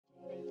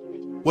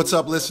What's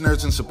up,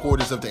 listeners and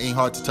supporters of the Ain't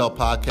Hard to Tell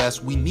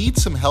podcast? We need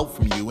some help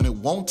from you, and it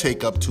won't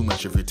take up too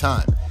much of your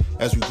time.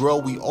 As we grow,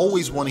 we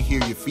always want to hear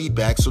your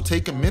feedback, so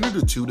take a minute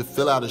or two to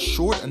fill out a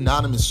short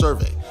anonymous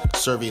survey. The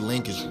survey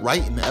link is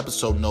right in the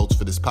episode notes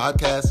for this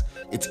podcast.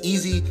 It's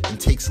easy and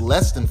takes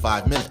less than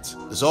 5 minutes.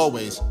 As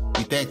always,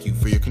 we thank you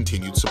for your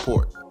continued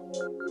support.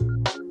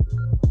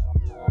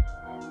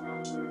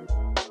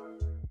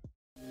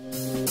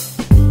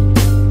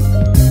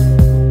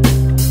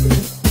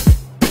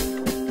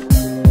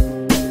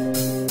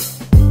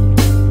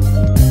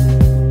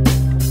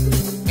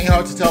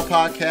 Hard to Tell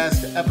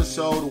podcast,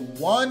 episode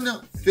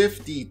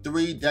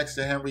 153.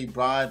 Dexter Henry,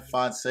 Brian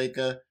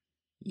Fonseca,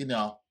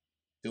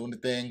 doing the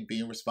thing,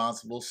 being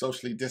responsible,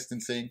 socially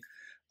distancing.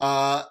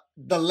 The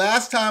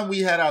last time we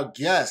had our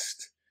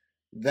guest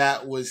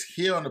that was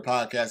here on the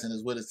podcast and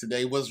is with us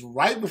today was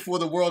right before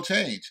the world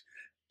changed.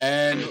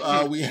 And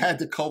we had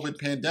the COVID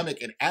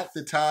pandemic. And at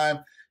the time,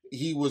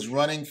 he was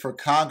running for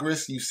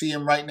Congress. You see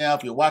him right now.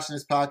 If you're watching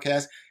this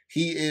podcast,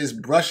 he is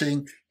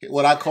brushing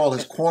what I call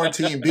his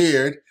quarantine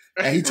beard.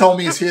 And he told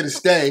me he's here to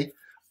stay.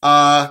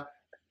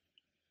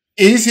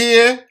 He's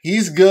here.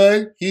 He's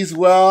good. He's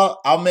well.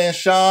 Our man,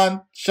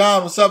 Sean.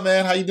 Sean, what's up,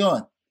 man? How you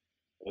doing?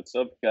 What's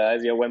up, guys?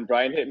 Yeah, when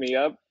Brian hit me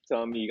up,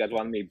 telling me you guys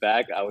wanted me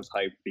back, I was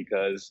hyped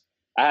because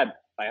I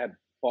had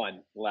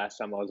fun last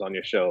time I was on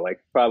your show.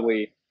 Like,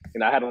 probably,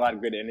 I had a lot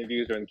of good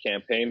interviews during the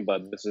campaign,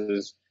 but this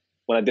is,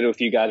 when I did it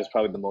with you guys, it's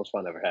probably the most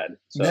fun I've ever had.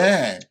 So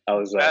man, I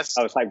was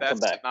hyped to come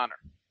back. An honor.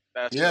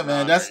 That's yeah,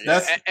 man. honor.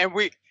 That's And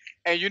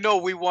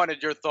we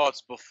wanted your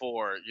thoughts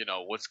before,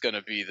 what's going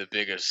to be the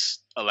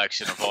biggest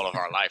election of all of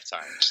our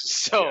lifetimes.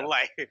 So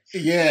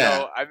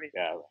yeah.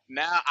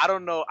 Now I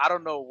don't know I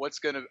don't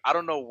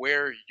know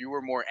where you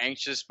were more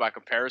anxious by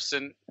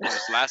comparison.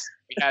 Because last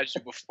we had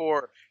you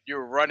before, you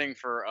were running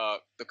for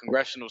the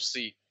congressional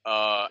seat.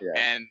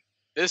 And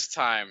this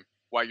time,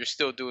 while you're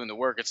still doing the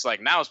work, it's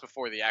like now it's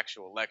before the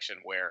actual election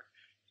where,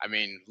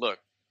 look,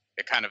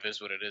 it kind of is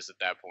what it is at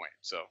that point.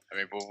 So,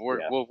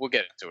 we'll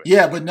get into it.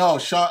 Yeah, but no,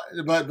 Sean,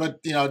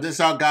 but this is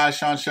our guy,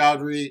 Shaniyat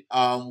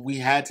Chowdhury. We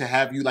had to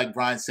have you, like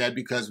Brian said,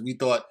 because we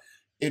thought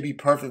it'd be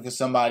perfect for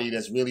somebody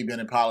that's really been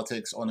in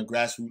politics on the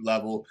grassroots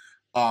level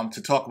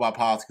to talk about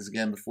politics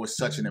again before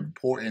such an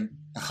important,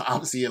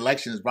 obviously,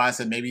 election. As Brian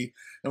said, maybe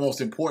the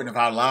most important of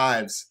our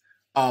lives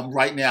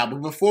right now.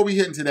 But before we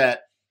hit into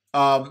that,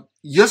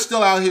 you're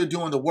still out here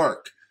doing the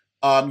work.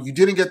 You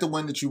didn't get the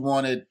win that you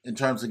wanted in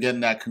terms of getting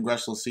that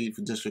congressional seat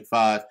for District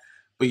 5,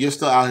 but you're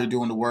still out here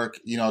doing the work.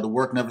 The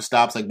work never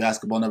stops, like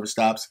basketball never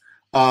stops.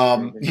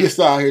 You're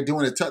still out here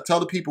doing it. Tell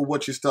the people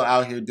what you're still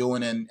out here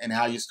doing and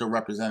how you're still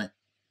representing.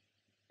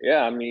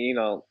 Yeah,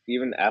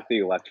 even after the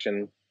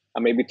election, I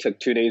maybe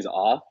took 2 days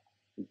off,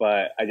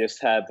 but I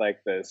just had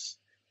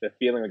the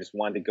feeling I just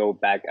wanted to go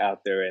back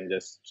out there and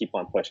just keep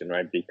on pushing,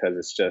 right? Because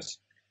it's just,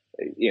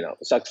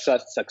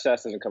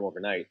 success doesn't come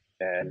overnight.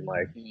 And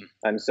I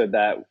understood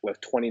that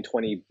with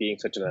 2020 being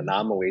such an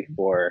anomaly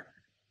for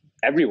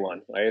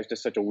everyone, right? It's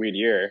just such a weird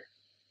year.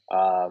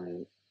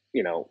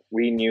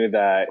 We knew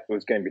that it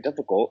was going to be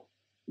difficult,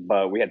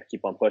 but we had to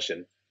keep on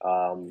pushing.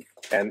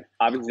 And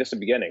obviously just the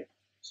beginning.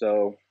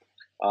 So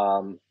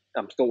I'm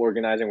still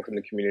organizing within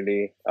the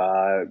community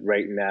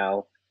right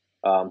now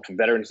for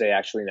Veterans Day,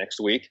 actually next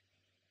week.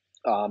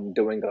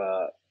 Doing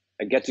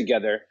a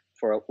get-together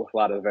with a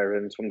lot of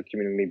veterans from the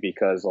community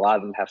because a lot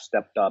of them have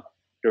stepped up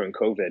during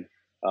COVID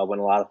when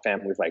a lot of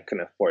families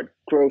couldn't afford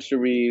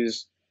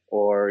groceries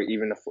or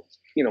even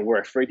were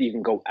afraid to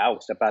even go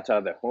out, step outside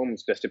of their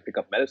homes just to pick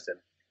up medicine.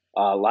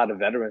 A lot of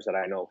veterans that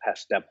I know have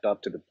stepped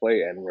up to the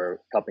plate and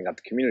were helping out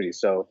the community.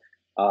 So,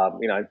 I'm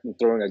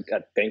throwing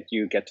a thank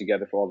you get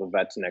together for all the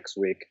vets next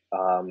week.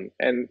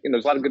 And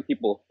there's a lot of good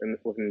people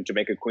within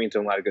Jamaica, Queens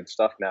doing a lot of good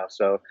stuff now.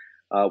 So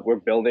we're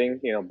building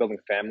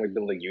family,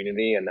 building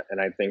unity. And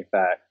I think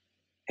that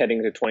heading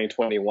into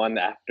 2021,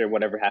 after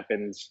whatever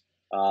happens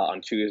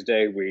on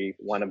Tuesday, we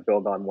want to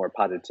build on more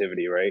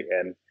positivity, right?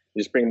 And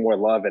just bring more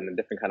love and a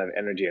different kind of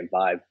energy and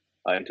vibe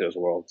into this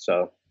world.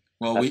 So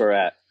that's where we're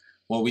at.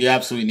 Well, we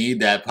absolutely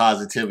need that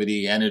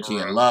positivity, energy,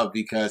 and love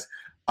because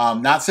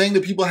not saying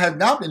that people have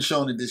not been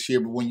shown it this year,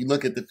 but when you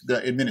look at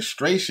the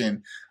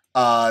administration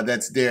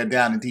that's there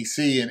down in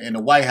D.C. and in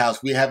the White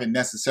House, we haven't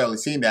necessarily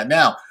seen that.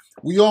 Now,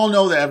 we all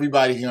know that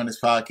everybody here on this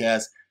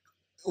podcast,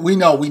 we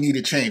know we need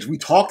a change. We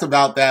talked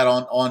about that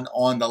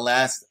on the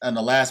last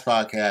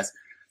podcast.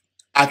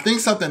 I think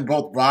something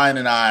both Brian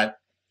and I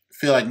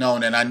feel like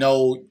knowing, and I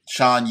know,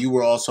 Sean, you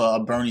were also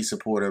a Bernie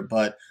supporter,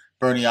 but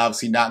Bernie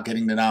obviously not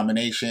getting the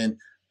nomination.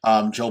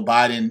 Joe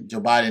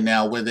Biden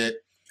now with it.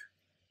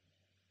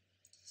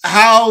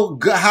 How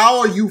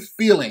are you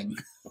feeling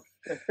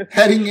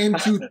heading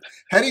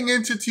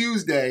into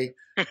Tuesday,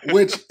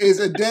 which is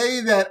a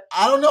day that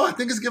I don't know. I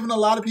think it's giving a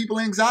lot of people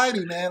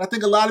anxiety, man. I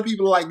think a lot of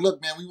people are like,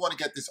 "Look, man, we want to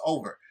get this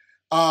over."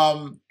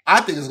 I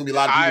think there's gonna be a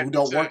lot of people who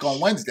don't work on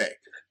Wednesday.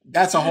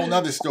 That's a whole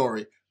nother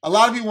story. A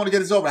lot of people want to get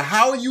this over.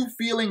 How are you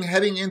feeling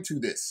heading into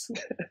this?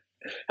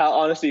 how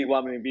honest you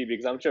want me to be,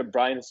 because I'm sure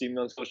Brian seeing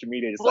me on social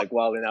media just Well, like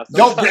wilding out.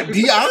 Yo, Sometimes.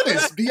 be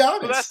honest. Be well,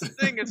 that's honest.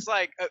 the thing. It's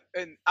like,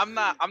 and I'm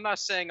not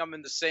saying I'm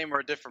in the same or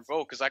a different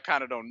boat because I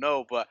kind of don't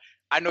know, but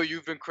I know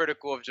you've been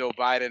critical of Joe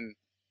Biden,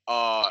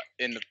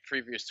 in the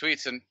previous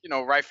tweets, and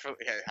rightfully,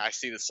 I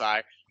see the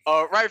sigh.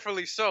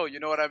 Rightfully so. You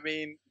know what I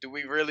mean? Do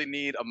we really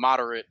need a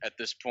moderate at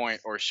this point,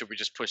 or should we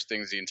just push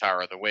things the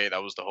entire other way?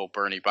 That was the whole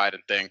Bernie Biden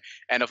thing.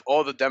 And of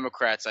all the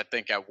Democrats, I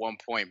think at one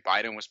point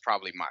Biden was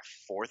probably my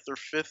fourth or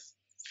fifth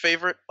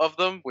favorite of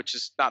them, which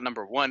is not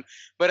number one.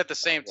 But at the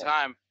same Yeah.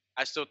 time,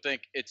 I still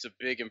think it's a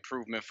big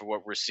improvement for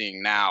what we're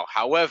seeing now.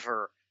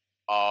 However,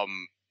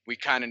 um, we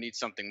kind of need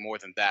something more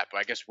than that. But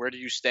I guess where do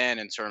you stand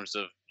in terms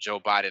of Joe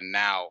Biden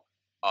now?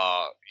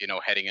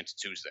 Heading into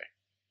Tuesday.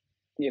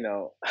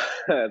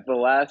 The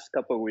last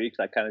couple of weeks,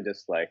 I kind of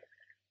just like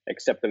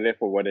accepted it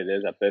for what it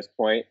is at this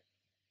point.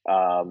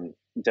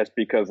 Just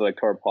because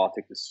electoral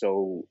politics is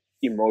so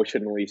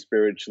emotionally,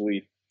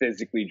 spiritually,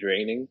 physically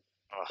draining.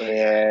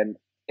 And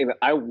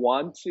I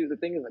want to. The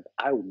thing is,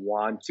 I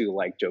want to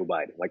like Joe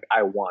Biden. Like,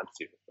 I want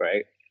to,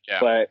 right? Yeah.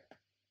 But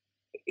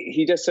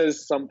he just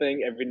says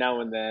something every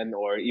now and then,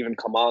 or even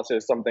Kamala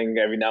says something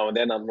every now and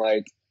then. I'm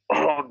like,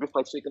 I'm just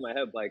like shaking my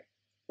head. Like,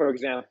 for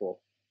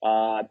example,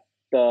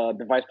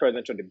 the vice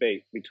presidential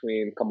debate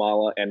between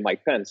Kamala and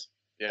Mike Pence.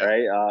 Yeah.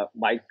 Right?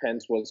 Mike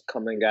Pence was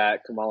coming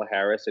at Kamala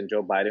Harris and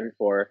Joe Biden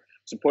for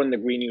supporting the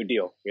Green New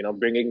Deal,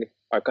 bringing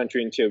our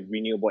country into a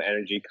renewable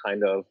energy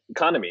kind of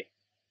economy.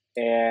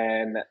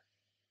 And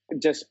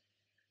just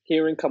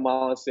hearing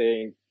Kamala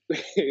saying,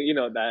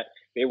 that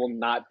they will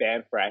not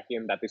ban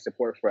fracking, that they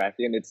support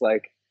fracking, it's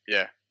like,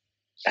 yeah,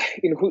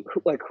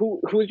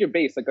 who's your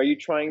base? Like, are you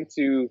trying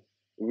to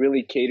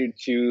really cater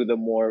to the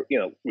more,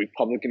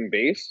 Republican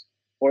base,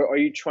 or are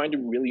you trying to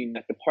really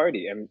unite the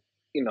party? And,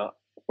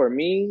 for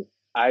me,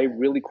 I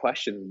really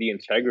question the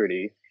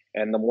integrity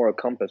and the moral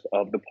compass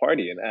of the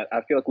party. And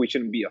I feel like we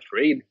shouldn't be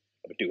afraid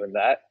of doing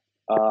that.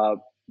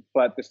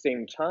 But at the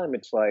same time,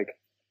 it's like,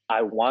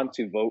 I want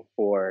to vote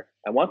for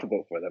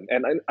them.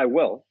 And I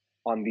will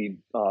on the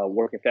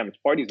Working Families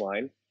Party's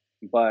line.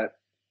 But,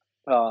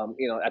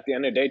 at the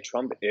end of the day,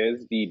 Trump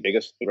is the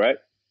biggest threat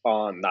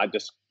on not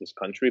just this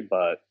country,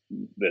 but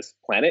this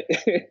planet,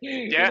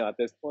 yeah. At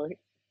this point.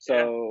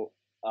 So,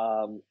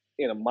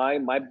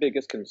 my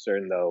biggest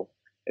concern, though,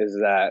 is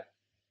that,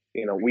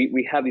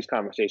 we have these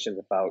conversations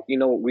about,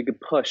 we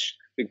could push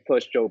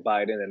Joe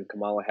Biden and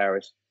Kamala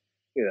Harris,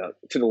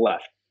 to the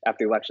left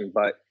after the election.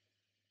 But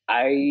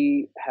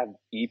I have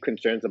deep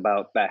concerns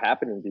about that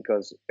happening,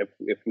 because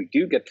if we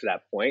do get to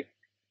that point,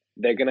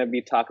 they're going to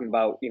be talking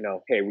about,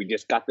 hey, we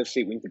just got the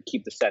seat. We need to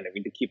keep the Senate. We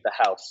need to keep the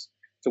House.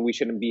 So we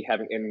shouldn't be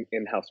having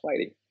in-house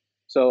fighting.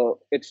 So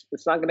it's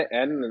not going to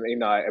end.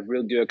 And, I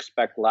really do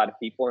expect a lot of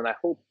people, and I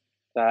hope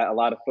that a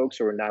lot of folks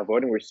who are now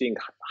voting, we're seeing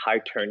high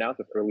turnouts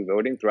of early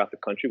voting throughout the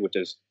country, which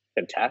is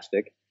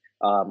fantastic.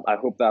 I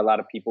hope that a lot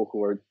of people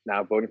who are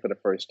now voting for the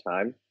first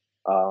time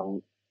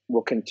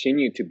will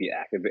continue to be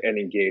active and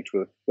engaged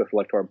with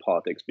electoral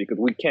politics, because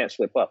we can't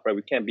slip up, right?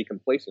 We can't be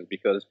complacent,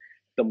 because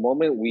the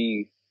moment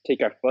we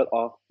take our foot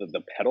off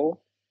the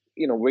pedal,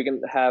 we're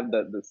going to have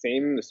the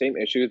same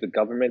issues, the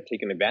government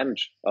taking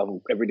advantage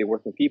of everyday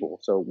working people.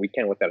 So we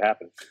can't let that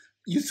happen.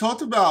 You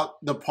talked about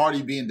the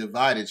party being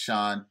divided,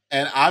 Sean,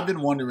 and I've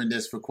been wondering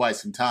this for quite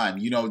some time.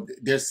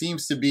 There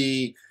seems to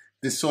be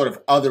this sort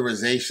of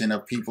otherization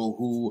of people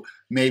who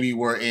maybe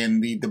were in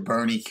the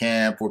Bernie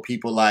camp, or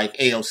people like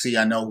AOC,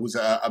 I know, who's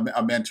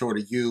a mentor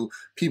to you,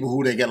 people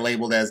who they get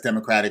labeled as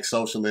Democratic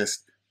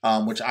Socialist,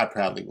 which I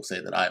proudly will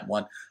say that I am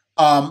one.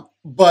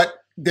 But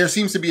there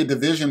seems to be a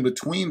division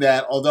between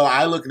that, although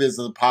I look at it as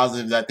a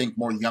positive. I think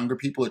more younger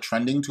people are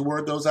trending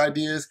toward those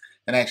ideas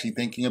and actually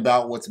thinking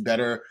about what's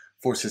better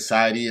for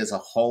society as a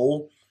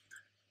whole.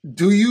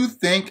 Do you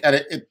think,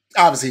 it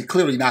obviously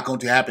clearly not going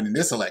to happen in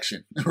this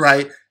election,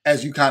 right,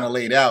 as you kind of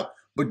laid out,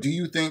 but do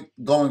you think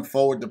going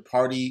forward the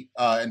party,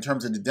 in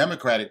terms of the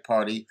Democratic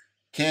Party,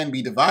 can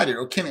be divided,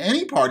 or can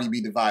any party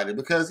be divided?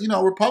 Because,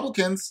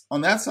 Republicans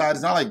on that side,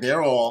 it's not like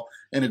they're all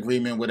in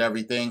agreement with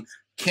everything.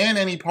 Can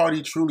any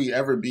party truly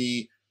ever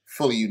be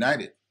fully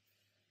united?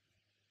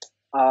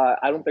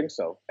 I don't think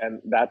so.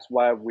 And that's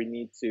why we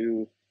need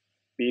to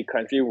be a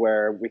country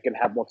where we can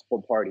have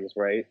multiple parties,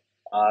 right?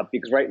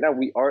 Because right now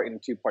we are in a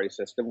two-party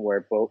system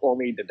where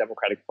only the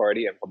Democratic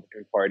Party and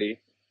Republican Party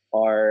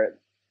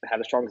have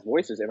the strongest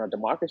voices in our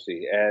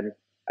democracy. And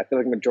I feel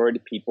like the majority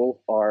of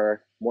people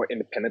are more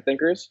independent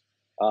thinkers.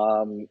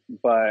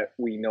 But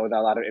we know that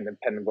a lot of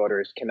independent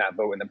voters cannot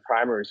vote in the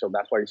primary, so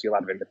that's why you see a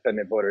lot of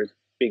independent voters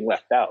being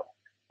left out.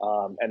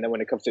 And then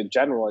when it comes to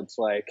general, it's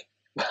like,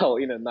 well,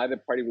 neither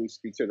party really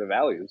speaks to the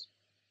values.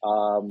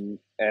 And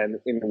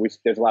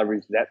there's a lot of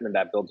resentment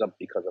that builds up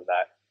because of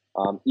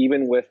that.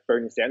 Even with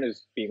Bernie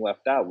Sanders being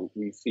left out,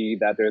 we see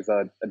that there's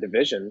a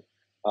division.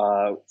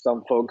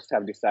 Some folks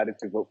have decided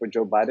to vote for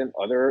Joe Biden.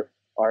 Others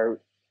are,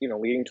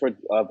 leaning towards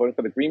voting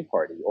for the Green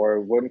Party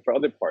or voting for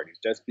other parties,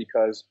 just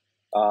because,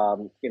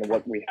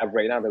 what we have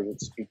right now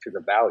doesn't speak to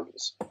the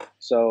values.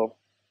 So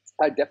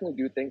I definitely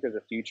do think there's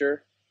a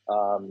future.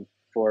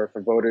 for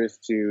voters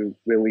to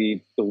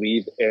really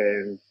believe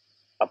in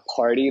a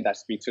party that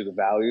speaks to the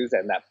values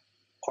and that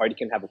party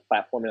can have a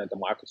platform in a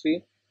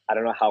democracy. I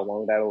don't know how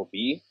long that will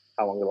be,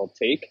 how long it will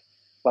take,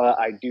 but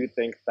I do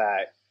think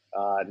that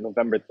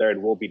November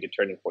 3rd will be the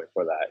turning point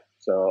for that.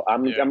 So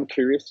I'm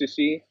curious to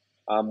see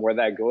where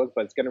that goes,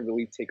 but it's going to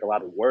really take a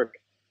lot of work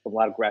from a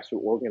lot of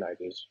grassroots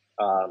organizers,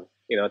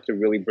 to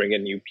really bring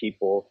in new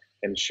people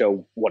and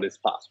show what is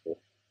possible.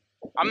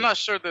 I'm not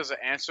sure there's an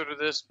answer to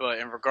this, but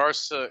in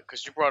regards to,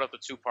 because you brought up the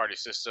two-party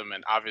system,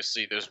 and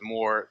obviously there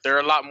are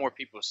a lot more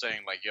people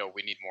saying like, yo,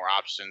 we need more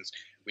options.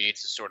 We need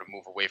to sort of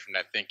move away from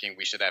that thinking.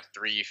 We should have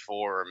 3,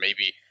 4, or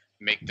maybe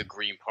make the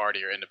Green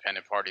Party or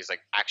independent parties like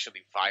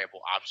actually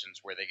viable options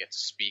where they get to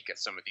speak at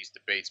some of these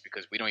debates,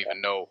 because we don't even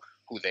know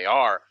who they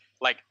are.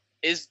 Like,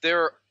 is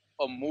there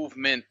a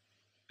movement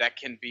that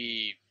can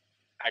be,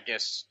 I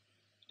guess,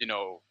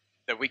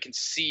 that we can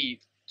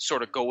see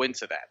sort of go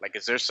into that? Like,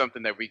 is there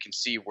something that we can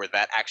see where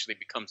that actually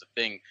becomes a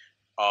thing,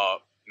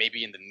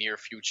 maybe in the near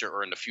future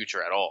or in the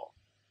future at all?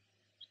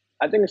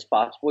 I think it's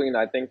possible.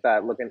 I think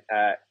that looking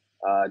at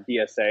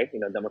DSA,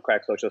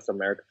 Democratic Socialists of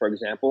America, for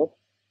example,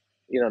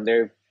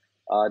 they've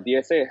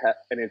DSA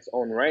in its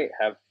own right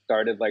have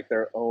started like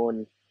their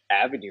own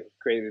avenue,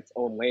 created its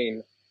own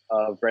lane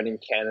of running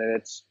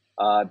candidates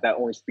that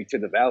only speak to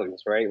the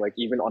values, right? Like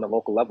even on a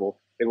local level,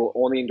 they will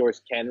only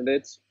endorse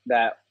candidates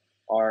that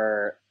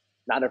are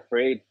not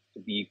afraid to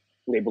be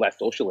labeled as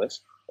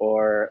socialists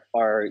or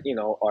are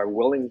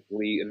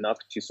willingly enough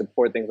to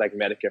support things like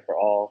Medicare for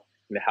all,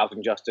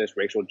 housing justice,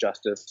 racial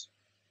justice.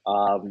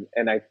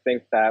 And I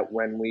think that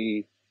when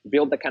we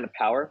build that kind of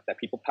power, that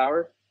people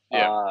power,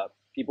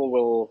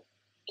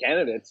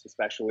 candidates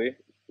especially,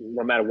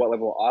 no matter what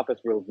level of office,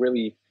 will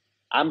really,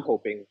 I'm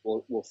hoping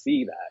we'll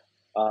see that.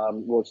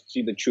 We'll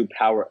see the true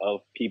power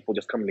of people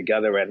just coming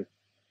together and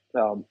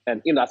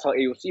that's how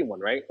AOC won,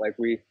 right? Like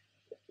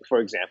for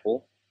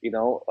example,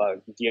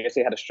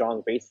 DSA had a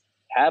strong base,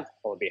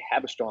 they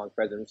have a strong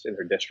presence in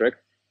her district,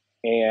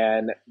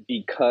 and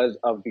because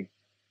of the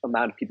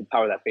amount of people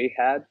power that they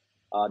had,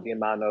 the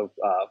amount of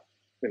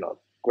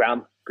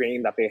ground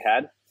game that they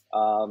had,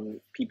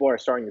 people are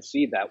starting to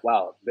see that,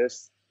 wow,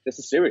 this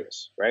is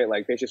serious, right?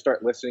 Like they should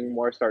start listening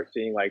more, start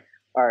seeing like,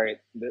 all right,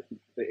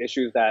 the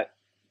issues that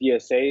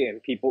DSA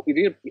and people,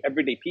 these are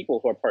everyday people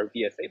who are part of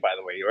DSA, by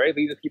the way, right?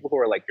 These are people who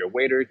are like your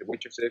waiters, your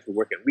waitresses, who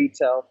work in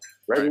retail,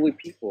 regular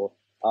people,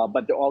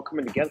 but they're all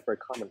coming together for a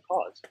common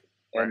cause.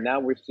 And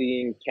now we're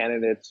seeing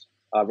candidates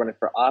running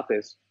for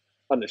office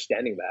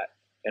understanding that.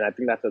 And I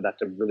think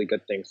that's a really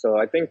good thing. So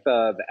I think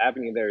the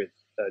avenue there is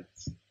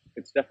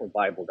it's definitely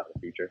viable down the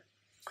future.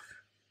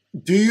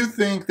 Do you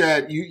think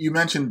that you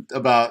mentioned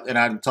about, and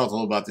I talked a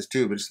little about this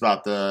too, but just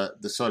about the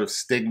sort of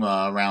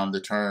stigma around the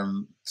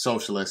term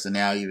socialist and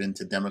now even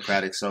to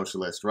democratic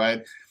socialist,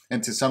 right?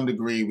 And to some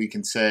degree, we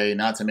can say,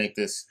 not to make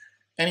this,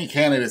 any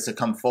candidates that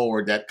come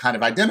forward that kind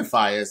of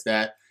identify as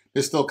that,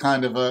 there's still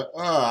kind of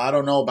I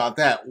don't know about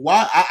that.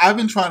 Why? I've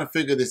been trying to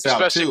figure this out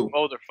too. Especially from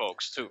older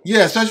folks too. Yeah,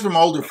 especially from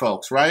older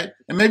folks, right?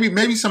 And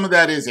maybe some of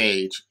that is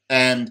age.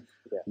 And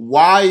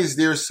why is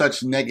there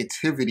such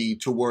negativity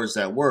towards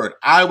that word?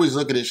 I always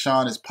look at it,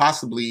 Sean, as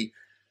possibly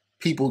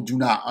people do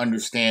not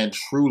understand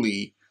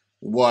truly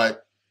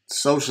what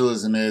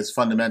socialism is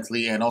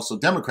fundamentally, and also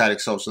democratic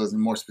socialism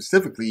more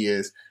specifically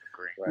is.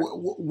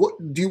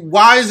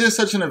 Why is there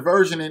such an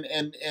aversion,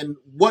 and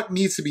what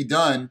needs to be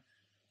done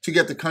to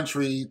get the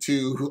country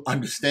to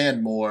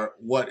understand more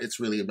what it's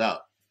really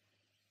about?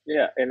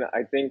 Yeah, and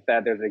I think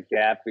that there's a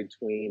gap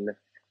between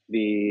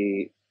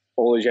the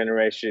older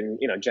generation,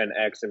 Gen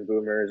X and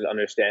Boomers,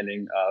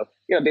 understanding of,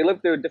 they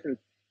lived through a different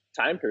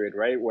time period,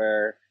 right?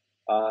 Where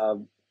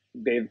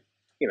they've,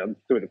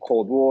 through the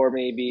Cold War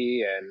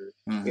maybe,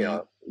 and,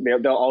 they'll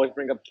always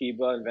bring up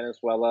Cuba and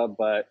Venezuela,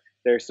 but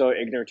they're so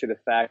ignorant to the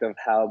fact of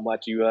how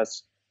much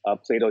U.S.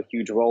 Played a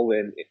huge role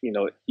in,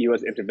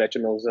 U.S.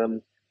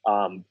 interventionism,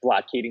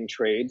 blockading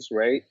trades,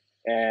 right?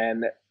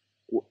 And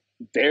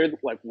they're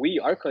like,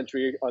 our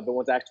country are the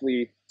ones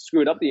actually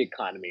screwed up the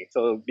economy.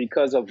 So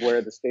because of where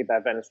the state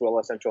that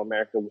Venezuela, Central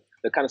America,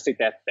 the kind of state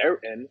that they're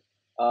in,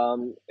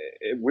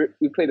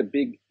 we played a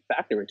big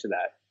factor into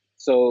that.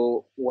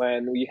 So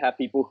when we have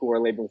people who are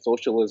labeling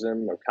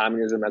socialism or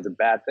communism as a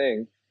bad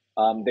thing,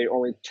 they're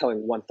only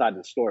telling one side of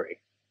the story,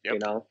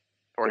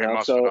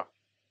 So,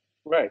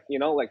 right,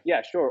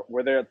 yeah, sure.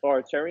 Were there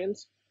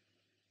authoritarians?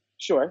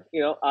 Sure,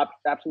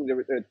 absolutely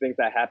there are things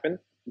that happen,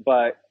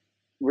 but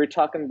we're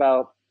talking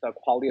about the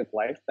quality of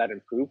life that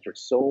improved for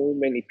so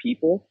many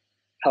people,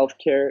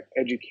 healthcare,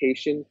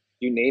 education,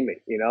 you name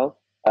it,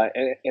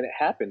 and it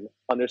happened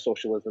under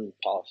socialism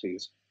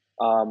policies.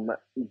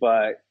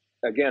 But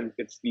again,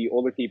 it's the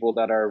older people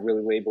that are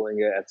really labeling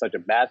it as such a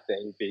bad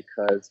thing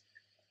because,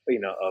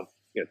 of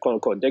quote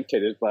unquote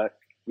dictators, but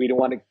we don't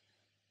want to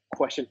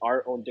question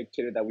our own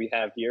dictator that we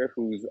have here,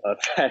 who's a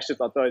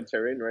fascist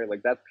authoritarian, right?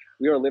 Like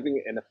we are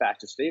living in a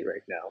fascist state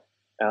right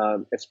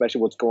now,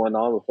 especially what's going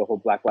on with the whole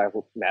Black Lives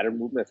Matter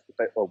movement,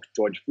 of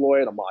George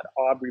Floyd, Ahmaud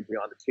Arbery,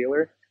 Breonna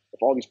Taylor.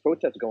 With all these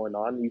protests going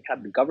on, we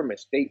have the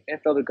government, state and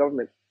federal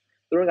government,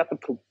 throwing out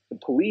the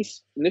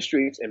police in the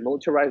streets in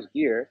militarized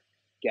gear,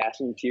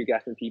 tear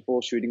gassing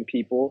people, shooting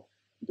people,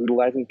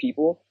 brutalizing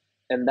people.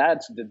 And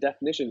that's the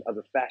definition of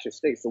a fascist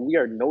state. So we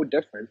are no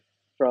different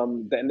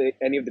from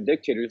any of the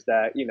dictators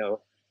that,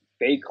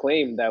 they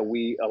claim that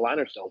we align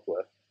ourselves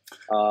with.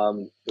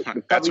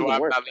 That's why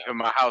I'm not leaving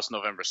my house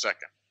November 2nd.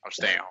 I'm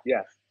staying home.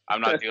 Yeah. I'm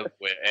not dealing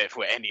with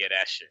any of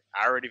that shit.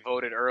 I already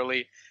voted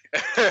early.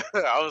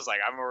 I was like,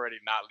 I'm already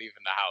not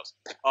leaving the house.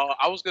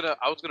 I was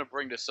gonna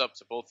bring this up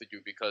to both of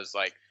you because,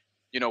 like,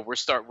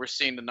 we're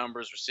seeing the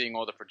numbers, we're seeing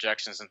all the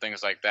projections and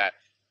things like that,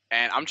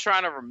 and I'm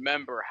trying to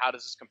remember how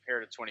does this compare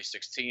to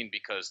 2016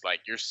 because,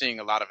 like, you're seeing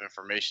a lot of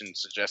information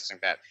suggesting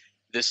that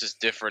this is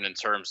different in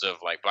terms of,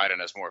 like,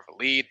 Biden as more of a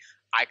lead.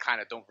 I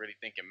kind of don't really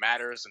think it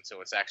matters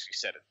until it's actually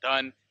said and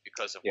done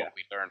because of what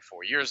we learned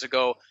 4 years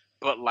ago.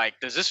 But, like,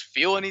 does this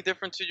feel any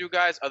different to you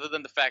guys other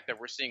than the fact that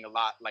we're seeing a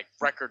lot, like,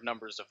 record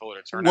numbers of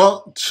voter turnout?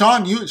 Well,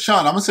 Sean, I'm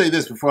going to say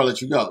this before I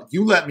let you go.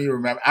 You let me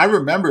remember. I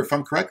remember, if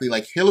I'm correctly,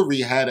 like, Hillary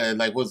had a,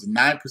 like, what was it,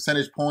 9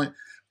 percentage point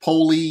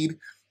poll lead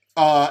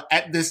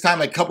at this time,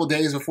 like, a couple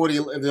days before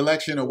the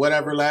election or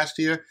whatever last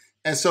year.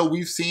 And so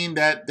we've seen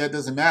that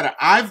doesn't matter.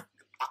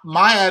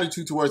 My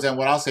attitude towards that, and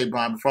what I'll say,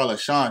 Brian, before I let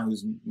Sean,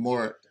 who's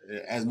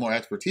has more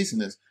expertise in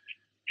this,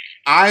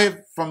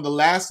 from the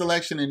last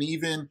election and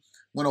even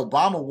when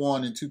Obama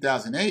won in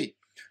 2008,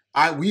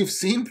 we've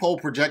seen poll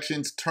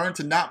projections turn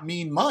to not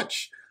mean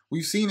much.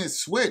 We've seen it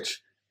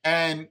switch.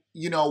 And,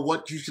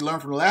 what you should learn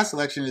from the last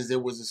election is there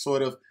was a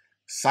sort of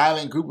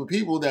silent group of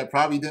people that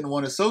probably didn't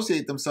want to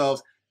associate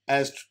themselves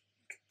as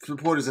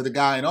supporters of the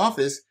guy in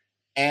office.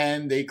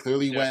 And they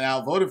clearly went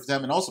out, voted for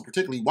them, and also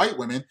particularly white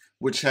women,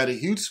 which had a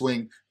huge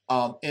swing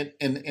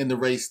in the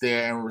race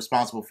there and were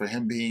responsible for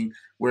him being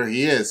where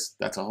he is.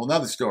 That's a whole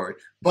nother story.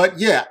 But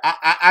yeah,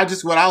 I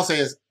just, what I'll say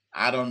is,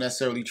 I don't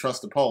necessarily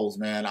trust the polls,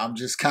 man. I'm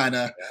just kind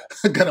of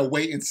going to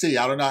wait and see.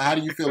 I don't know. How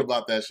do you feel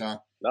about that, Sean?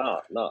 No,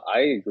 I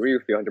agree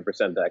with you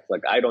 100%, Dex.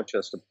 Like, I don't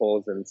trust the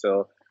polls. And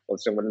so,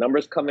 listen, when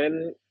numbers come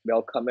in,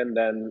 they'll come in,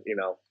 then,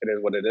 it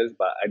is what it is.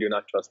 But I do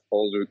not trust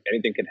polls.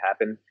 Anything could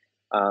happen.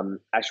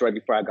 Actually, right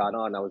before I got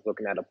on, I was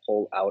looking at a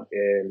poll out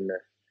in,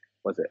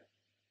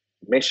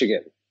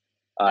 Michigan.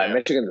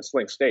 Michigan's a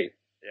swing state.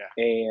 Yeah.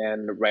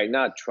 And right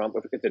now, Trump,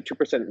 it's a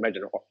 2%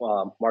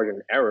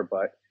 margin error,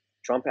 but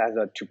Trump has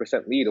a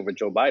 2% lead over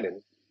Joe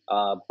Biden.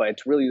 But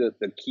it's really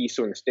the key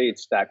swing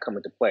states that come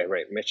into play,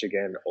 right?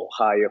 Michigan,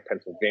 Ohio,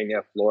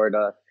 Pennsylvania,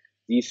 Florida.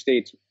 These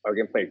states are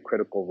going to play a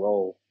critical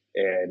role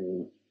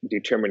in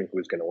determining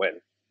who's going to win.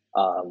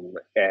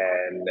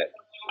 And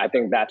I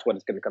think that's what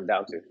it's going to come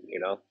down to,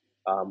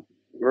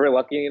 We're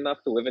lucky enough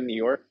to live in New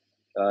York.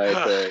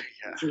 It's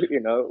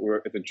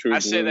a true. I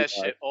say that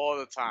shit all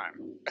the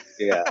time.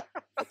 Yeah,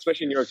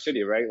 especially in New York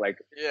City, right? Like,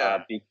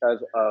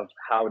 because of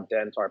how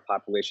dense our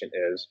population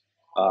is.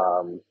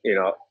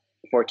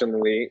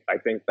 Fortunately, I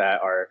think that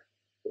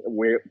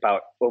we're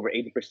about over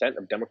 80%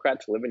 of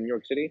Democrats live in New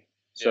York City,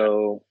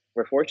 so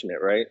we're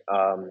fortunate, right?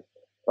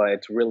 But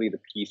it's really the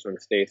key swing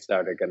states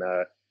that are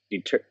gonna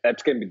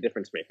that's gonna be the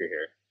difference maker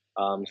here.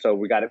 So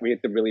we have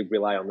to really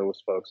rely on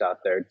those folks out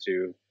there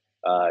to,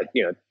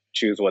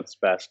 choose what's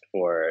best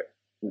for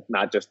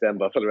not just them,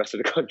 but for the rest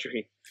of the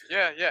country.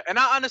 Yeah, and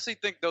I honestly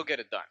think they'll get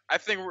it done. I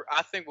think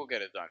we'll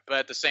get it done, but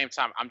at the same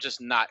time, I'm just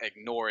not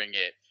ignoring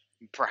it.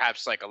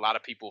 Perhaps like a lot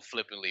of people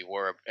flippantly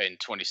were in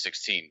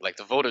 2016. Like,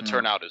 the voter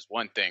turnout is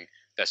one thing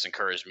that's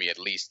encouraged me, at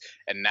least,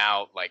 and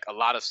now, like, a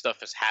lot of stuff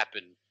has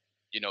happened.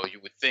 You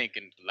would think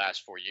in the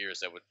last 4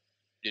 years that would,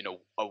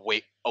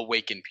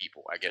 awaken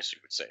people, I guess you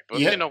would say. But,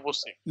 we'll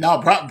see. No,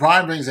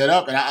 Brian brings that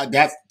up, and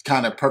that's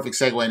kind of perfect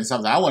segue into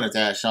something I wanted to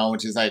ask Sean,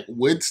 which is, like,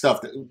 with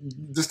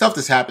the stuff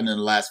that's happened in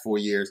the last 4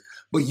 years,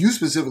 but you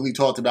specifically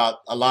talked about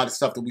a lot of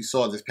stuff that we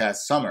saw this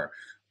past summer,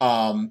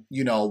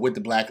 with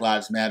the Black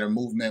Lives Matter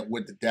movement,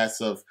 with the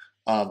deaths of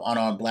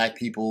unarmed Black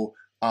people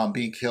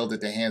being killed at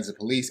the hands of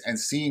police, and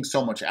seeing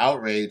so much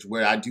outrage,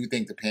 where I do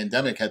think the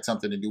pandemic had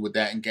something to do with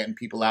that and getting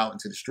people out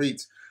into the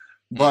streets.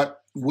 But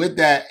with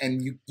that,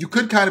 and you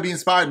could kind of be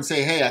inspired and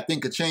say, hey, I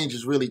think a change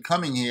is really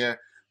coming here.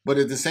 But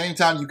at the same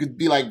time, you could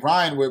be like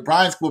Brian, what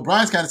Brian's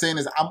kind of saying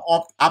is, I'm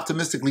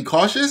optimistically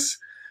cautious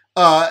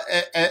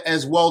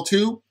as well,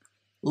 too.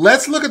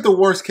 Let's look at the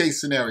worst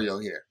case scenario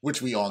here,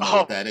 which we all know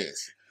what that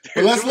is.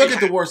 But let's look at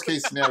the worst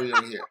case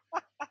scenario here.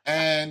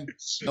 And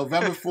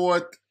November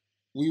 4th,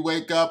 we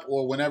wake up,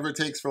 or whenever it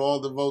takes for all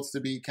the votes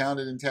to be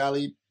counted and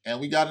tallied, and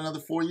we got another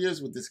 4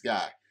 years with this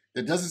guy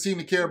that doesn't seem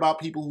to care about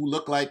people who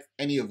look like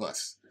any of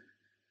us.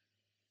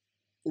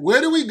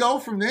 Where do we go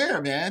from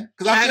there, man?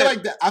 Because I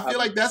feel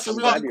like that's a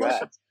really good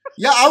question.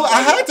 Yeah,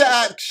 I had to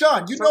ask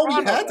Sean. We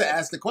had to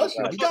ask the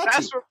question. We got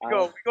that's where we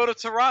go. We go to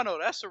Toronto.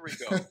 That's where we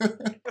go.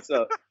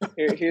 So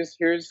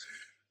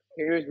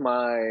here's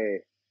my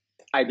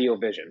ideal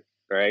vision,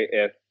 right?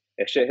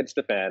 If shit hits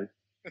the fan,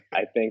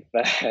 I think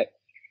that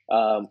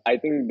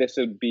this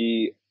would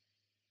be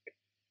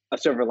a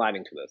silver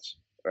lining to this,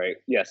 right?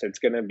 Yes, it's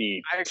gonna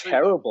be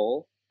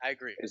terrible. I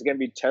agree. It's gonna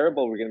be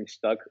terrible. We're gonna be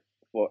stuck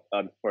for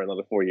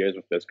another 4 years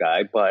with this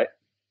guy, but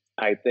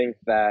I think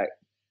that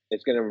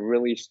it's going to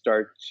really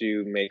start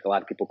to make a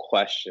lot of people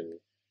question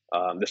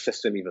the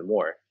system even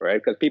more, right?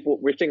 Because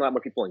we're seeing a lot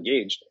more people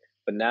engaged.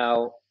 But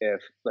now, if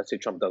let's say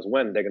Trump does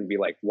win, they're going to be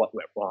like, "What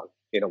went wrong?"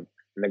 And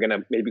they're going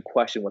to maybe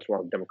question what's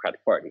wrong with the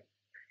Democratic Party.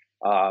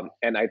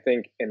 And I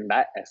think, in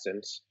that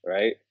essence,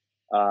 right,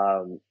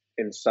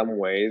 in some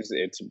ways,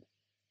 it's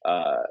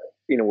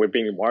we're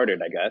being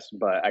martyred, I guess.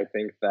 But I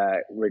think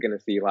that we're going to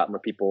see a lot more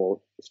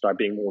people start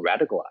being more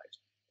radicalized.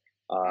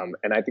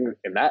 And I think,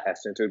 in that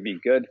essence, it would be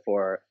good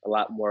for a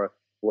lot more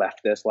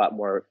leftists, a lot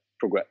more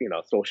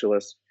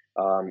socialists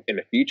in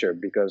the future,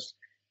 because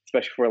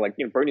especially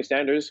for Bernie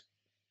Sanders,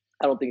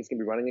 I don't think he's going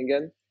to be running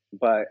again.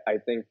 But I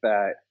think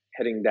that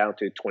heading down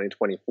to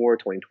 2024,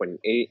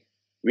 2028,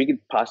 we could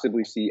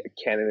possibly see a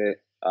candidate,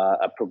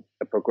 a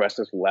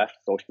progressive left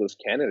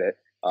socialist candidate.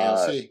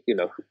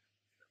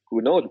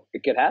 Who knows?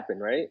 It could happen,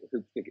 right?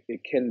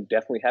 It can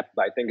definitely happen.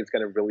 But I think it's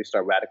going to really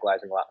start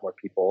radicalizing a lot more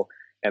people,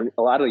 and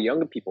a lot of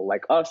younger people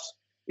like us.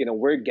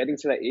 We're getting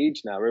to that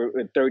age now. We're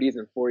in 30s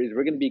and 40s.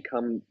 We're going to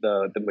become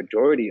the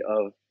majority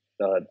of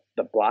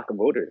the block of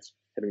voters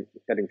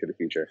heading to the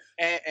future.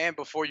 And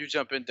before you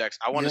jump in, Dex,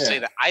 I want to say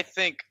that I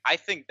think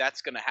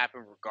that's going to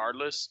happen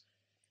regardless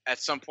at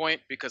some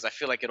point, because I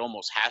feel like it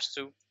almost has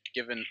to,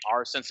 given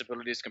our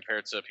sensibilities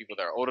compared to people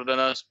that are older than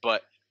us.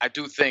 But I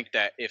do think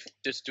that if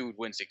this dude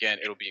wins again,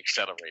 it'll be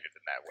accelerated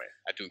in that way.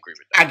 I do agree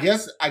with that.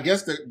 I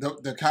guess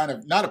the kind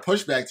of, not a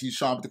pushback to you,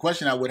 Sean, but the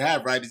question I would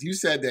have, right, is you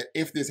said that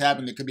if this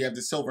happened, it could have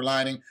the silver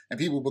lining and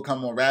people become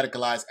more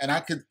radicalized. And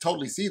I could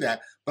totally see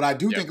that. But I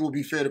do think it would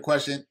be fair to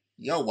question,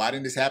 why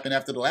didn't this happen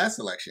after the last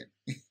election?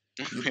 You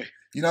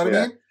know what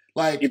I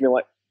mean?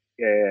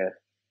 Yeah.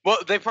 Well,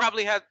 they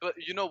probably had, but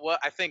you know what?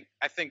 I think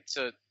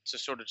to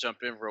sort of jump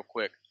in real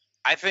quick,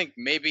 I think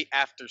maybe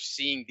after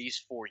seeing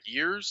these 4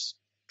 years,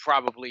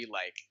 probably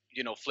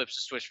flips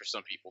the switch for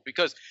some people,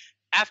 because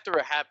after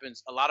it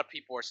happens, a lot of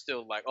people are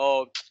still like,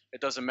 oh, it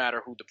doesn't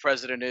matter who the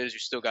president is, you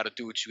still got to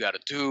do what you got to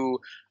do.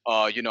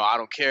 I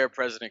don't care,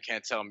 president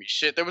can't tell me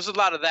shit. There was a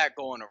lot of that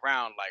going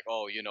around, like,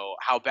 oh,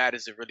 how bad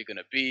is it really going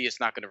to be? It's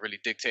not going to really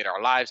dictate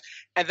our lives.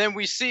 And then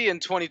we see in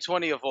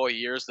 2020 of all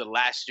years, the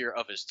last year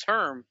of his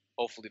term,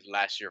 hopefully the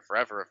last year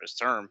forever of his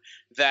term,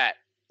 that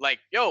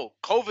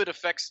COVID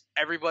affects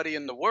everybody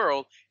in the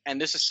world,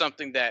 and this is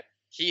something that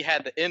he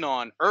had the in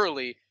on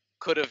early,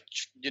 could have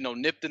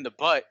nipped in the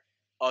butt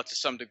to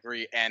some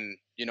degree, and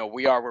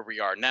we are where we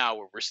are now,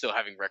 where we're still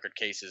having record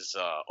cases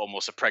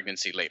almost a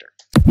pregnancy later.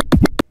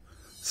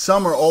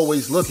 Some are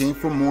always looking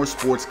for more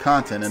sports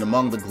content, and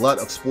among the glut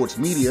of sports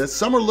media,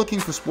 some are looking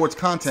for sports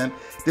content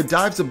that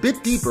dives a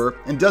bit deeper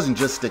and doesn't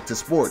just stick to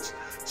sports.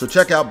 So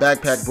check out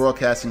Backpack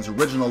Broadcasting's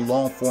original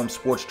long-form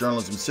sports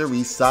journalism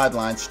series,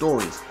 Sideline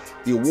Stories.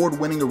 The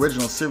award-winning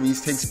original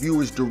series takes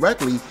viewers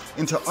directly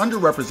into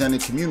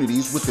underrepresented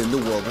communities within the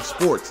world of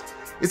sports.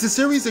 It's a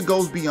series that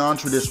goes beyond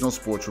traditional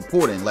sports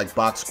reporting, like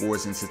box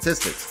scores and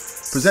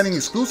statistics, presenting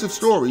exclusive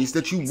stories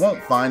that you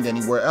won't find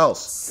anywhere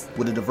else.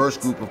 With a diverse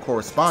group of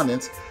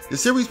correspondents, the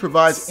series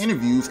provides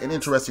interviews and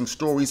interesting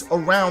stories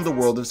around the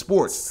world of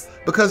sports,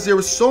 because there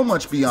is so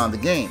much beyond the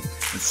game,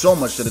 and so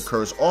much that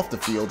occurs off the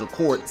field or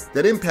court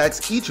that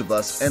impacts each of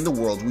us and the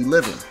world we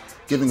live in.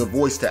 Giving a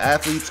voice to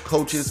athletes,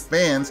 coaches,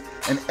 fans,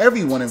 and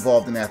everyone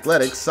involved in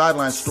athletics,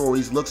 Sideline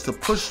Stories looks to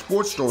push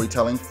sports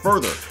storytelling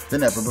further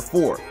than ever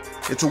before.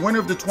 It's a winner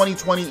of the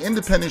 2020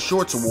 Independent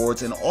Shorts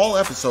Awards, and all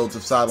episodes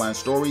of Sideline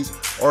Stories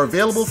are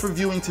available for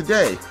viewing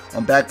today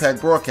on Backpack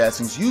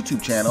Broadcasting's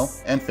YouTube channel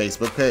and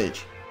Facebook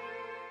page.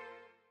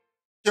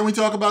 Can we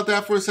talk about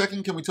that for a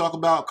second? Can we talk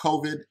about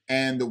COVID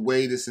and the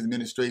way this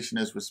administration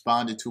has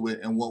responded to it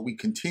and what we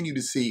continue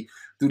to see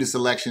through this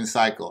election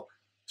cycle?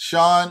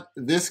 Sean,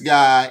 this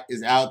guy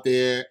is out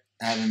there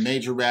having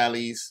major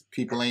rallies.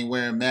 People ain't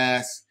wearing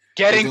masks.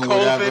 Getting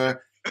COVID.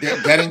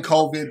 They're getting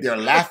COVID. They're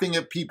laughing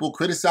at people,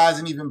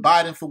 criticizing even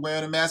Biden for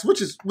wearing a mask,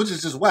 which is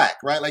just whack,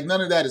 right? Like,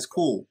 none of that is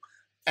cool.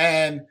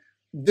 And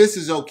this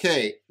is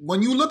okay.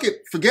 When you look at,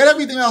 forget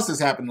everything else that's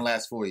happened in the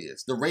last 4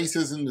 years, the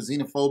racism, the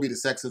xenophobia, the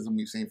sexism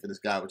we've seen for this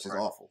guy, which is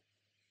awful.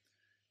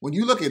 When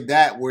you look at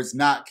that, where it's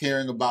not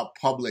caring about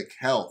public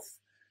health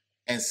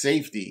and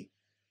safety,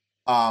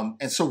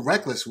 and so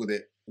reckless with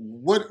it,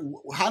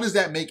 how does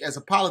that make, as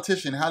a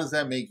politician, how does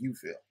that make you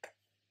feel?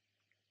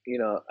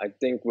 I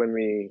think when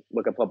we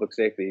look at public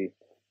safety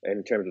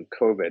in terms of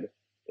COVID,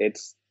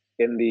 it's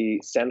in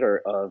the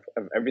center of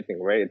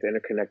everything, right? It's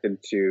interconnected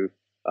to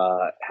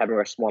having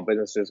our small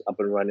businesses up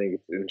and running,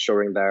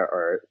 ensuring that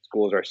our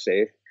schools are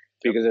safe.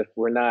 Because if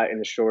we're not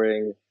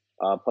ensuring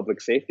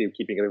public safety,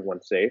 keeping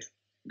everyone safe,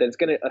 then it's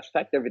going to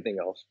affect everything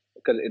else.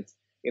 Because it's,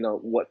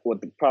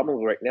 what the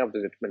problem right now with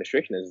this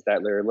administration is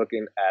that they're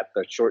looking at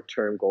the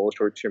short-term goals,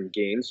 short-term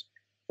gains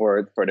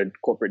for the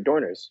corporate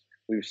donors.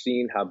 We've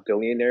seen how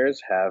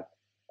billionaires have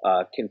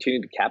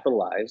continued to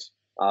capitalize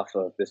off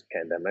of this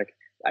pandemic.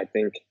 I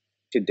think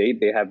to date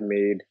they have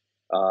made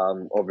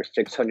over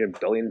 $600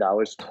 billion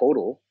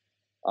total.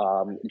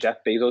 Jeff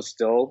Bezos,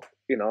 still,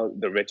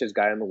 the richest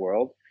guy in the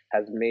world,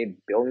 has made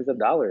billions of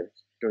dollars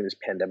during this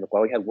pandemic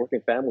while he had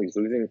working families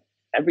losing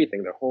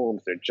everything, their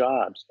homes, their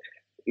jobs.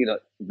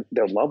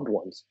 their loved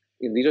ones.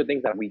 These are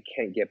things that we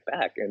can't get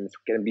back, and it's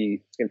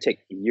gonna take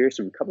years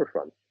to recover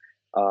from.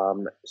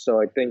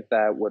 So I think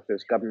that with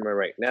this government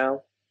right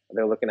now,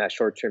 they're looking at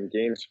short-term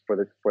gains for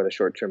the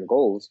short-term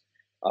goals,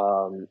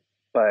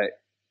 but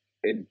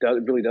it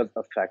really does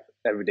affect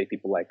everyday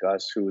people like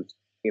us who's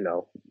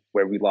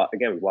where we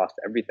lost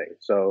everything.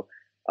 So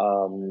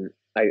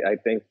I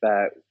think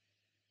that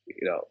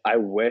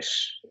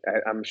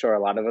I'm sure a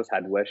lot of us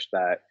had wished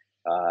that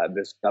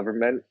this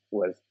government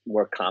was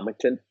more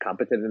competent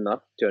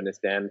enough to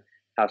understand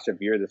how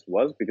severe this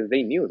was, because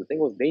they knew. The thing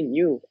was, they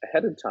knew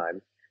ahead of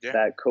time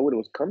that COVID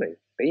was coming.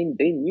 They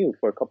knew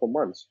for a couple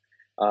months,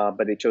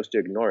 but they chose to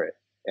ignore it,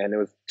 and it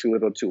was too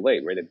little, too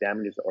late. Right, the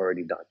damage is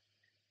already done.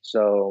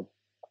 So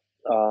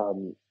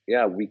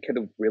we could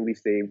have really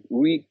saved.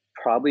 We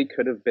probably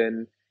could have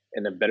been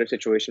in a better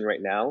situation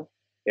right now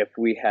if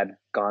we had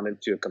gone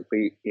into a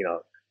complete,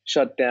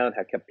 shutdown,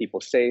 had kept people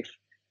safe.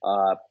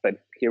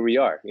 But here we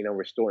are.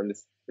 We're still in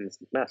this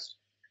mess.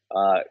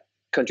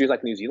 Countries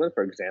like New Zealand,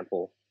 for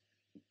example,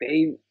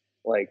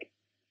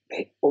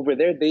 over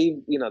there,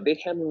 they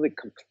handled it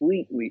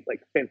completely,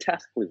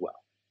 fantastically well.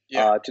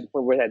 Yeah. To the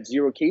point where they had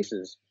 0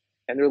 cases,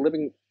 and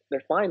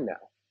they're fine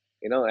now.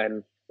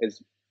 And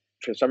it's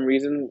for some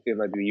reason,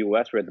 the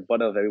U.S., we're at the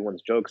butt of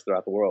everyone's jokes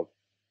throughout the world.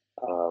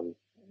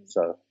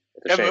 So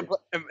it's a shame.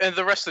 And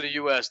the rest of the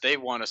U.S., they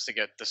want us to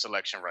get this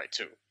election right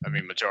too. I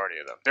mean, majority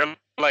of them. They're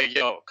like,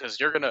 yo, because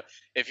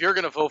if you're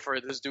gonna vote for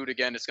this dude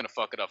again, it's gonna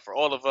fuck it up for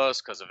all of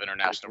us because of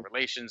international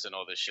relations and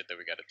all this shit that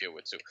we got to deal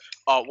with too.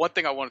 One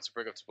thing I wanted to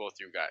bring up to both of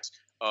you guys,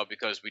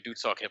 because we do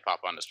talk hip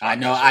hop on this podcast. I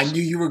know. I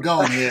knew you were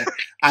going here.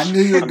 I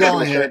knew you were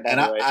going here, and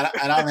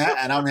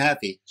I'm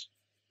happy.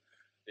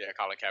 Yeah,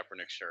 Colin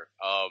Kaepernick shirt.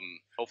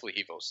 Hopefully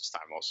he votes this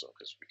time also,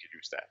 because we could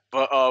use that.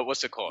 But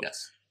what's it called?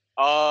 Yes.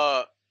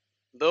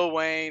 Lil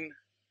Wayne.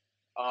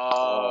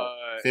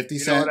 50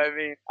 Cent. You know what I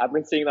mean? I've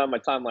been seeing that on my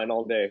timeline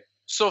all day.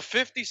 So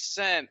 50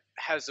 Cent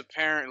has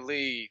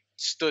apparently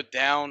stood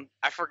down.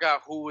 I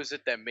forgot who was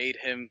it that made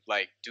him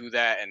do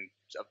that, and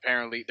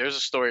apparently there's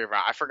a story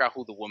around. I forgot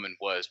who the woman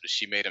was, but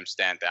she made him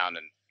stand down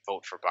and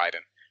vote for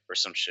Biden or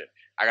some shit.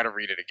 I gotta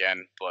read it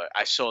again, but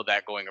I saw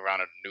that going around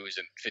in the news,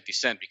 and 50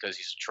 Cent, because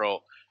he's a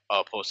troll,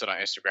 posted on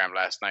Instagram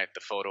last night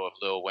the photo of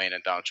Lil Wayne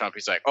and Donald Trump.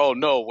 He's like, "Oh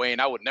no, Wayne,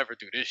 I would never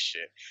do this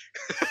shit."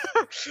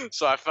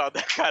 So I found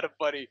that kind of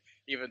funny,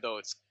 even though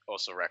it's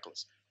also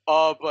reckless.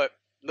 But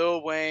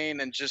Lil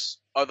Wayne and just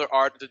other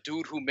art. The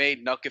dude who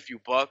made "Nuck If You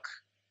Buck,"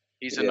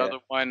 he's another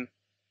one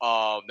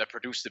that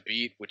produced the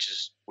beat, which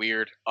is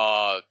weird.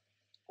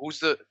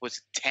 Was it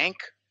Tank?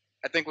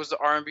 I think was the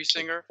R&B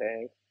singer.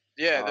 Tank.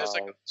 Yeah,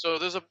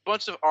 there's a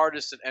bunch of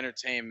artists in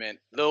entertainment.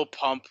 Lil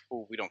Pump,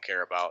 who we don't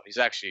care about, he's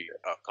actually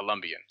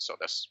Colombian, so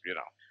that's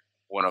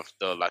one of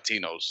the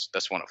Latinos.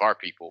 That's one of our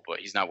people, but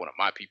he's not one of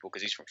my people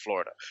because he's from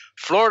Florida.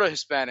 Florida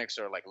Hispanics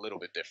are a little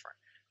bit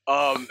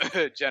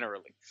different,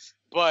 generally,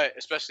 but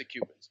especially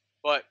Cubans.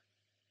 But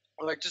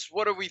just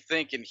what are we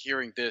thinking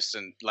hearing this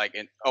and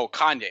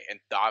Kanye and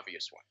the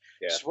obvious one?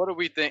 Yeah. Just what do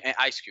we think? And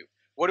Ice Cube.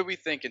 What do we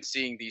think in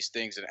seeing these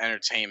things in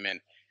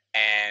entertainment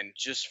and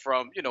just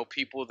from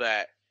people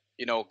that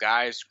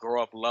guys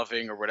grow up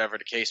loving or whatever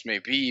the case may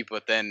be,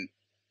 but then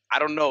I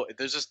don't know.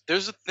 There's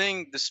a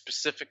thing that's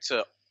specific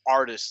to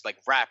artists like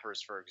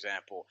rappers, for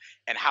example,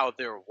 and how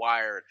they're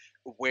wired,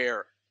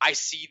 where I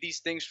see these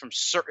things from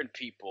certain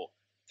people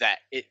that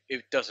it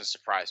doesn't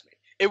surprise me.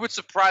 It would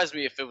surprise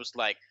me if it was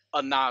like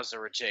a Nas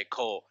or a J.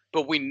 Cole,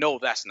 but we know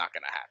that's not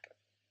going to happen.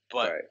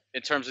 But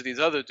in terms of these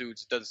other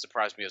dudes, it doesn't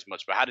surprise me as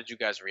much. But how did you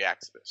guys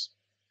react to this?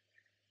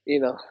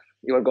 You want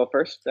to go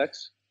first,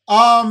 Dex?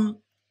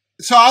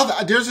 So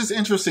there's this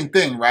interesting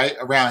thing, right,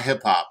 around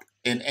hip hop,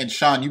 and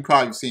Sean, you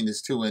probably seen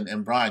this too,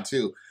 and Brian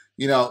too.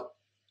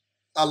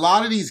 A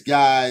lot of these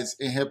guys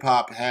in hip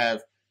hop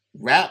have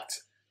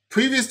rapped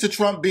previous to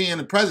Trump being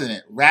the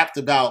president, rapped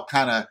about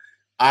kind of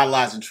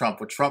idolizing Trump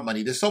or Trump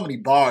money. There's so many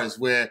bars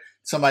where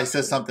somebody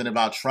says something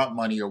about Trump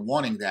money or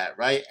wanting that,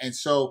 right? And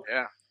so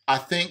I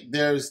think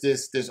there's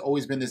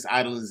always been this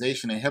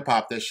idolization in hip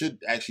hop that should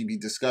actually be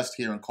discussed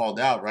here and called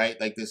out, right?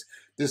 Like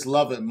this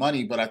love of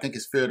money, but I think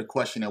it's fair to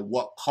question at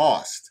what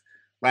cost,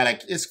 right?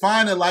 Like it's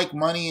fine to like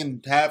money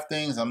and have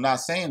things. I'm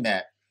not saying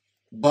that,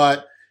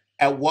 but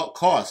at what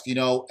cost,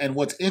 And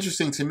what's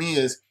interesting to me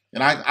is,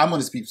 and I'm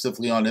going to speak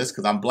specifically on this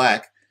because I'm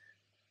black.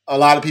 A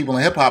lot of people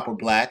in hip hop are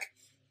black,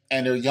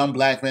 and they're young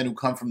black men who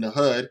come from the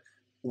hood,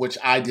 which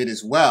I did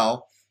as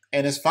well.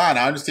 And it's fine.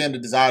 I understand the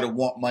desire to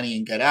want money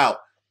and get out.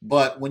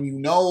 But when you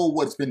know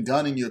what's been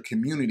done in your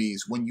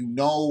communities, when you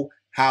know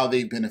how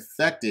they've been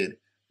affected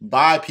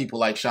by people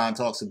like Sean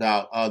talks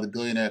about, the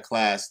billionaire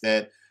class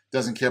that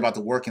doesn't care about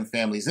the working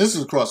families. This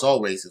is across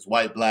all races,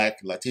 white, black,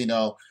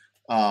 Latino,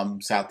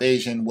 South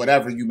Asian,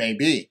 whatever you may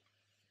be.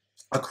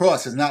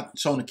 Across is not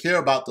shown to care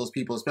about those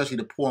people, especially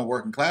the poor and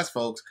working class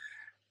folks.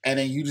 And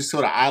then you just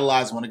sort of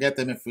idolize, want to get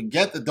them and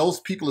forget that those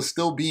people are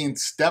still being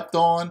stepped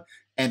on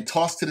and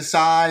tossed to the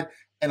side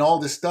and all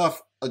this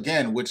stuff,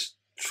 again, which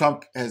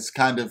Trump has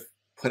kind of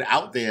put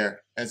out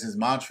there as his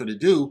mantra to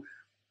do.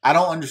 I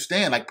don't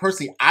understand. Like,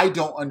 personally, I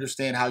don't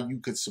understand how you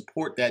could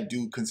support that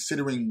dude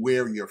considering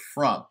where you're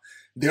from.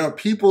 There are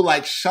people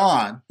like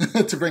Sean,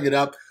 to bring it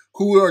up,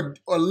 who are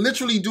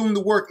literally doing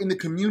the work in the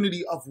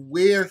community of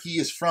where he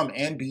is from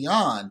and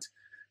beyond,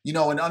 you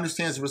know, and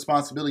understands the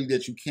responsibility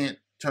that you can't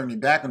turn your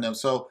back on them.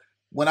 So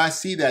when I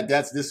see that,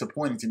 that's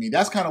disappointing to me.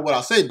 That's kind of what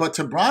I'll say. But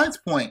to Brian's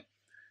point,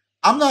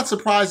 I'm not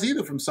surprised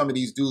either from some of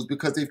these dudes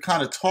because they've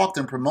kind of talked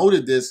and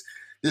promoted this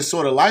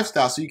sort of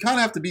lifestyle. So you kind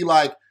of have to be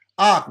like,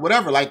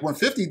 whatever. Like when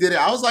 50 did it,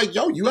 I was like,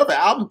 yo, you have an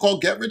album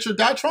called Get Rich or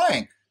Die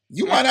Trying.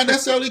 You might not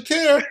necessarily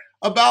care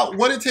about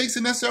what it takes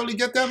to necessarily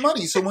get that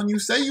money. So when you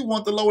say you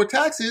want the lower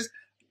taxes,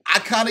 I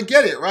kind of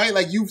get it, right?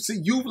 Like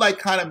you've like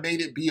kind of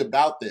made it be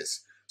about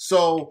this.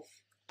 So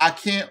I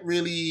can't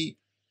really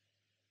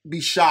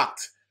be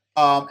shocked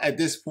at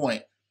this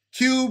point.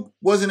 Cube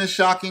wasn't as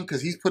shocking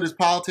because he's put his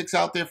politics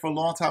out there for a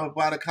long time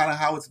about it, kind of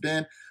how it's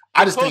been.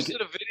 I just think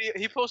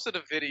he posted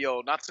a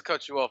video, not to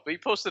cut you off, but he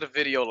posted a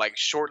video like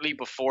shortly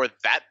before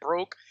that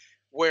broke,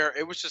 where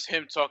it was just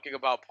him talking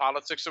about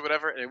politics or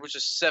whatever, and it was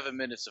just 7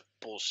 minutes of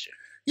bullshit.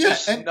 Yeah,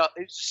 and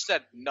it just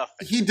said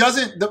nothing. He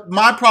doesn't.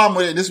 My problem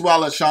with it, and this is why I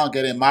let Sean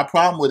get in. My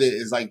problem with it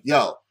is like,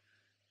 yo,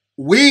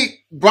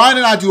 Brian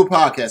and I do a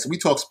podcast. We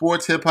talk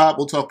sports, hip hop,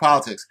 we'll talk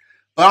politics.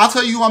 But I'll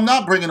tell you who I'm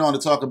not bringing on to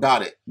talk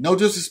about it. No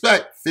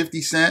disrespect,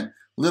 50 Cent,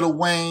 Lil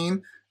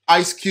Wayne,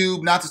 Ice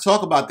Cube, not to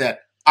talk about that.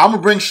 I'm going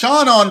to bring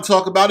Sean on to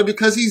talk about it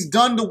because he's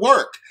done the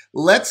work.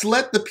 Let's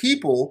let the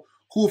people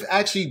who've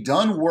actually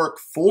done work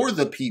for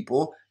the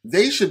people,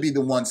 they should be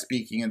the ones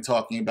speaking and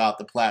talking about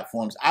the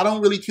platforms. I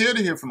don't really care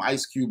to hear from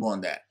Ice Cube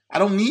on that. I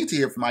don't need to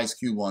hear from Ice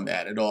Cube on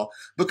that at all.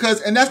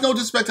 Because, and that's no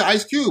disrespect to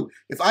Ice Cube.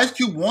 If Ice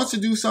Cube wants to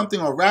do something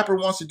or a rapper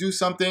wants to do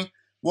something,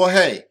 well,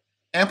 hey,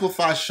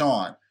 amplify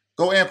Sean.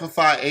 Go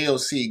amplify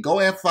AOC. Go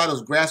amplify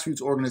those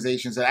grassroots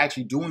organizations that are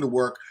actually doing the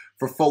work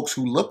for folks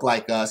who look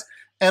like us.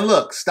 And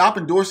look, stop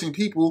endorsing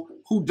people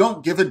who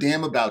don't give a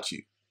damn about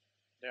you.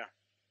 Yeah.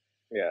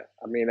 Yeah.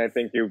 I mean, I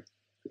think you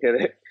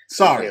hit it.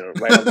 Sorry.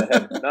 Right on the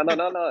head.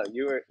 No.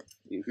 You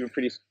were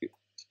pretty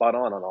spot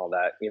on all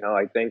that. You know,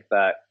 I think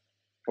that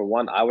for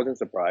one, I wasn't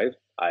surprised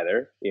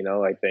either. You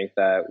know, I think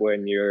that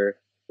when you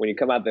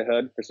come out the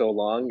hood for so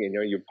long, you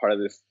know, you're part of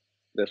this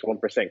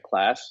 1%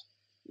 class.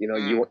 You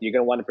know, you're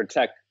gonna want to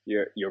protect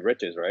your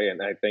riches, right?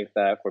 And I think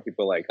that for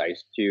people like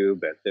Ice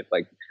Cube and just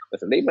like,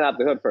 listen, they've been out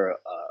the hood for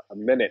a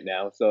minute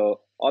now,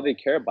 so all they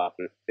care about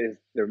is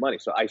their money.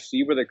 So I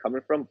see where they're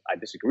coming from. I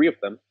disagree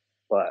with them,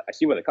 but I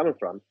see where they're coming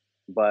from.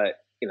 But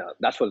you know,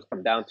 that's what it's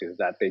come down to, is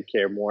that they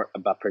care more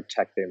about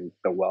protecting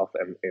the wealth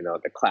and, you know,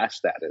 the class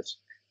status,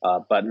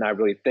 but not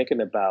really thinking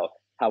about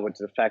how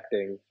it's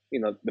affecting, you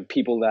know, the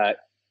people that,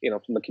 you know,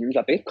 from the communities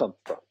that they've come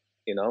from.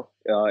 You know,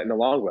 in the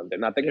long run, they're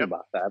not thinking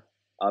about that.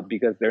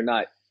 Because they're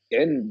not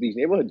in these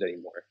neighborhoods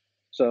anymore.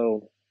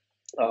 So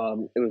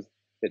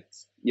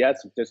it's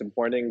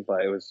disappointing,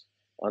 but it was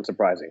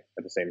unsurprising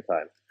at the same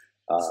time.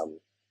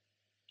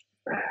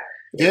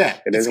 Yeah,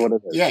 it is what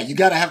it is. Yeah, you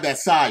got to have that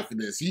side for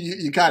this.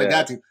 You kind of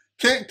got to.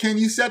 Can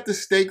you set the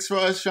stakes for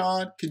us,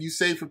 Sean? Can you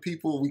say for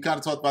people, we kind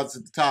of talked about this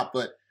at the top,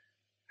 but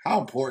how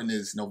important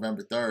is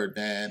November 3rd,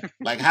 man?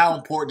 Like, how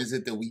important is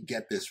it that we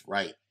get this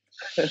right?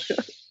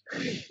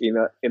 You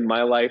know, in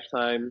my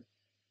lifetime,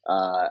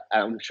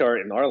 I'm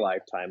sure in our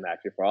lifetime,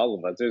 actually, for all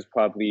of us, it's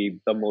probably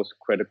the most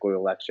critical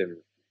election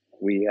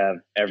we have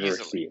ever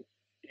seen.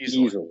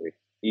 Easily.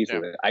 Yeah.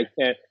 I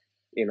can't,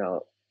 you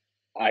know,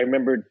 I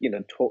remember, you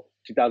know,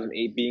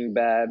 2008 being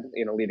bad,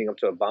 you know, leading up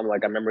to Obama.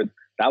 Like, I remember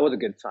that was a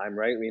good time,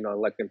 right? You know,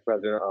 electing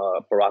President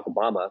Barack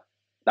Obama.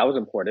 That was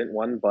an important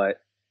one. But,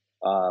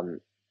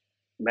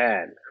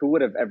 man, who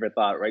would have ever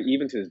thought, right?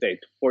 Even to this day,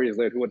 4 years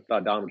later, who would have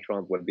thought Donald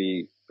Trump would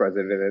be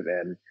president?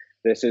 And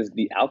this is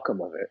the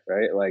outcome of it,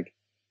 right? Like,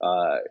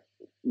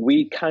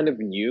 we kind of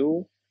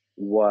knew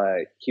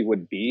what he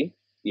would be,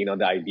 you know,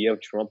 the idea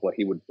of Trump, what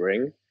he would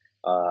bring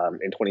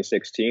in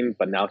 2016,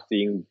 but now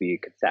seeing the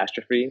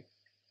catastrophe,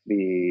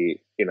 you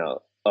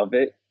know, of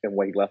it and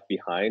what he left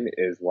behind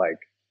is like,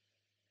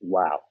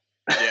 wow.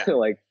 Yeah.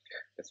 Like,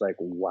 it's like,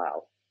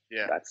 wow.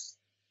 Yeah.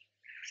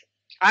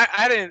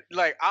 I didn't,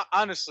 like,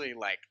 honestly,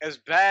 like, as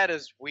bad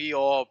as we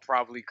all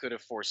probably could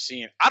have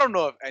foreseen, I don't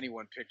know if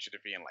anyone pictured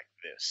it being like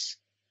this.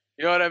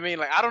 You know what I mean?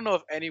 Like, I don't know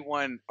if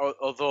anyone,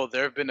 although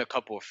there have been a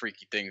couple of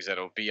freaky things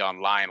that'll be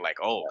online, like,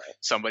 oh,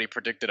 somebody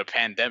predicted a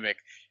pandemic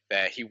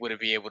that he wouldn't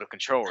be able to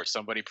control, or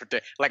somebody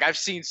like, I've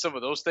seen some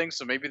of those things,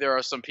 so maybe there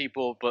are some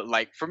people, but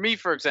like, for me,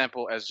 for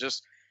example, as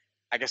just,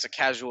 I guess, a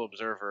casual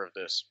observer of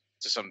this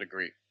to some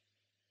degree,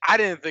 I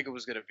didn't think it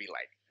was going to be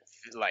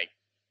like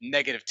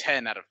negative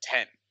 10 out of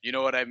 10. You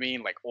know what I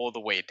mean? Like, all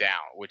the way down,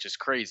 which is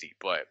crazy.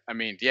 But I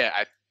mean, yeah,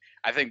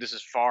 I think this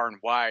is far and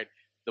wide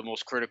the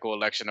most critical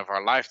election of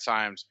our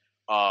lifetimes.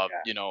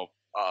 You know,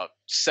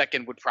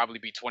 second would probably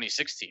be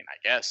 2016,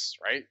 I guess,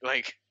 right?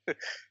 Like,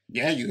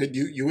 yeah,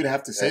 you would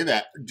have to say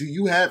that. Do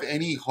you have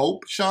any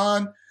hope,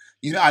 Sean?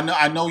 You know,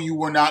 I know you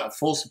were not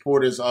full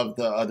supporters of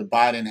the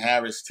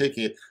Biden-Harris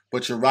ticket,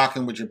 but you're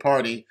rocking with your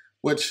party,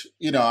 which,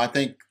 you know, I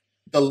think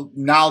the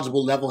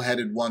knowledgeable,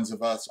 level-headed ones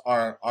of us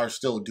are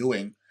still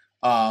doing.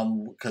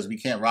 because we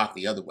can't rock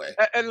the other way.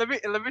 And let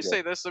me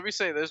say this. Let me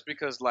say this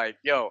because, like,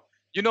 yo,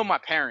 you know my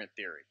parent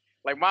theory.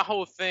 Like, my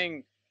whole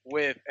thing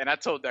with, and I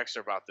told Dexter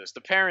about this.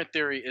 The parent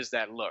theory is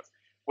that, look,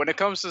 when it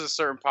comes to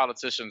certain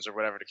politicians or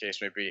whatever the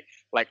case may be,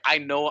 like, I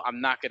know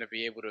I'm not going to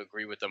be able to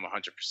agree with them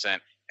 100%,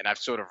 and I've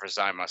sort of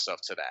resigned myself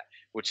to that,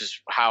 which is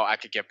how I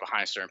could get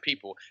behind certain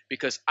people,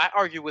 because I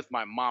argue with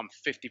my mom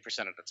 50%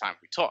 of the time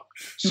we talk.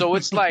 So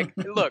it's like,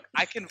 look,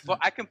 I can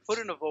put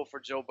in a vote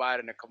for Joe Biden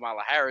and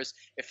Kamala Harris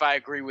if I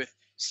agree with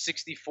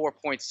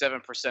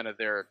 64.7% of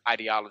their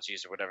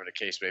ideologies or whatever the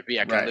case may be.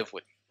 I can live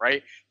with it,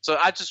 right? So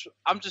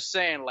I'm just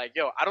saying, like,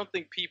 yo, I don't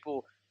think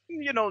people,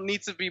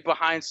 need to be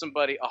behind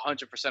somebody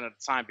 100% of the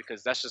time,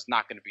 because that's just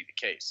not going to be the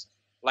case.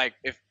 Like,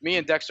 if me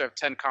and Dexter have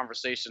 10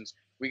 conversations,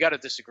 we got to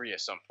disagree at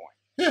some point.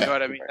 Yeah. You know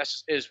what I mean? That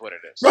just is what it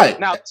is. Right.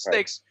 Now,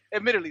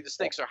 admittedly, the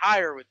stakes are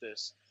higher with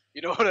this.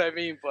 You know what I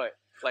mean? But,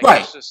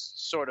 like, it's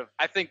just sort of,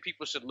 I think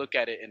people should look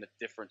at it in a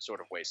different sort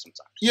of way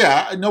sometimes.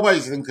 Yeah,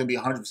 nobody's going to be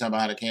 100%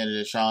 behind a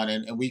candidate, Sean,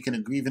 and we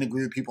can even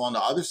agree with people on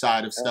the other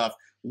side of stuff.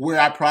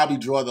 Where I probably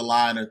draw the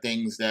line are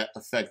things that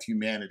affect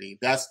humanity.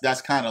 That's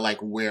kind of like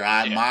where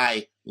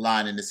my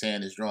line in the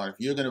sand is drawn. If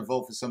you're going to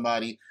vote for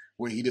somebody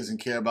where he doesn't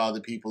care about other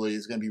people, or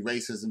he's going to be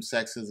racism,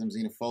 sexism,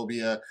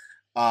 xenophobia,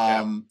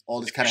 all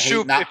this kind of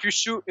hate.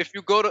 If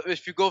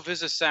you go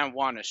visit San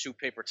Juan and shoot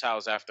paper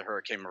towels after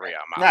Hurricane Maria,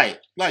 I'm out. Right,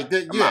 like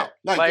we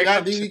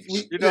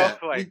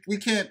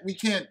can't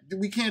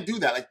do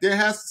that. Like, there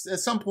has at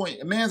some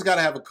point, a man's got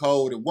to have a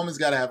code, a woman's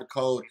got to have a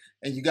code,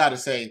 and you got to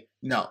say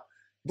no.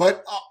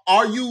 But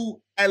are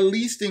you at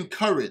least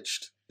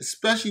encouraged,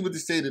 especially with the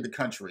state of the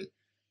country,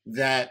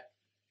 that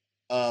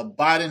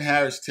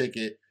Biden-Harris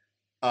ticket,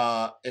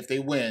 if they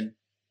win,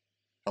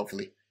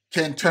 hopefully,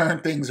 can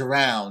turn things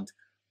around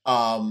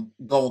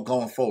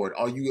going forward?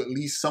 Are you at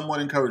least somewhat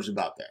encouraged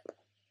about that?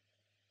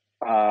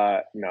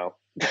 No.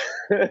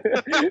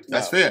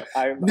 That's fair.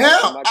 I'm going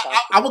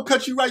to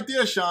cut you right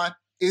there, Sean.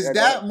 Is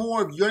that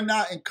more of you're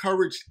not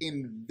encouraged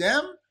in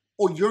them,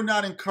 or you're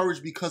not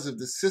encouraged because of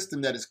the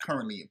system that is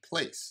currently in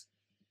place?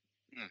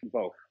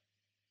 Both.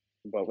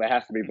 It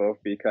has to be both,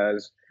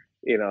 because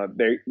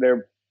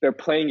they're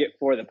playing it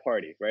for the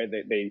party, right?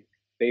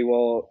 They're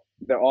all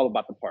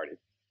about the party,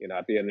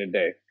 at the end of the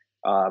day,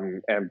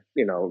 and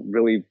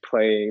really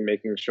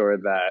making sure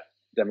that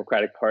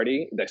Democratic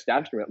Party, the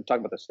establishment, I'm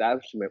talking about the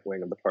establishment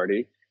wing of the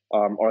party,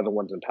 are the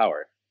ones in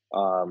power,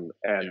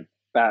 and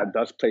that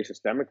does play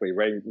systemically,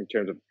 right, in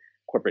terms of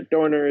corporate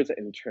donors,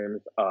 in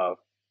terms of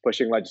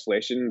pushing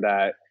legislation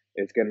that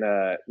is going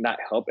to not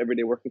help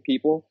everyday working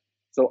people.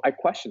 So I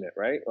question it,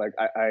 right? Like,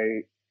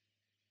 I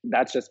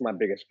that's just my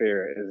biggest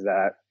fear, is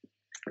that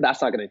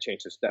that's not going to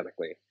change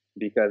systemically,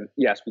 because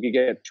yes, we could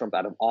get Trump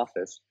out of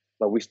office,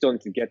 but we still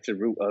need to get to the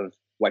root of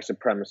white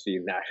supremacy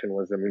and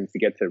nationalism. We need to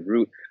get to the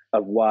root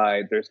of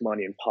why there's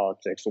money in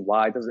politics.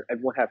 Why doesn't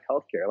everyone have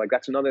healthcare? Like,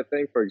 that's another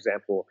thing, for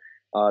example,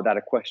 that I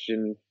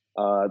question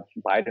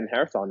Biden and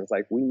Harris on, is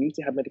like, we need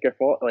to have Medicare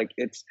for all. Like,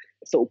 it's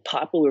so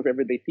popular with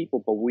everyday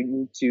people, but we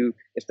need to,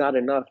 it's not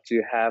enough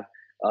to have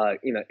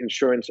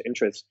insurance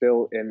interest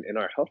still in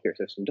our healthcare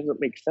system. It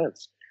doesn't make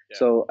sense. Yeah.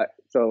 So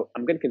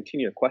I'm going to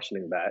continue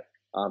questioning that.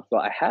 So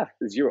I have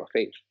zero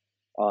faith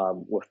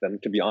with them,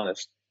 to be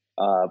honest.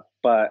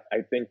 But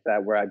I think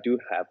that where I do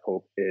have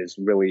hope is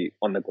really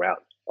on the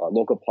ground,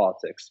 local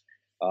politics.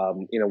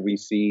 We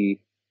see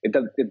it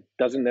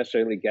doesn't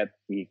necessarily get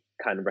the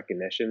kind of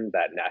recognition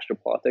that national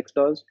politics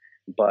does,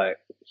 but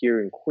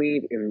here in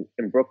Queens,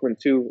 in Brooklyn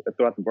too,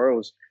 throughout the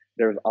boroughs,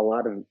 there's a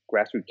lot of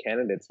grassroots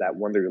candidates that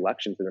won their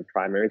elections in the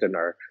primaries and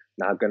are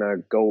now going to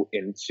go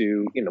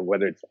into,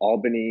 whether it's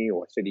Albany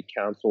or city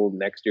council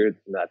next year,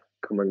 not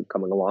coming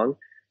along.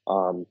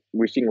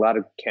 We're seeing a lot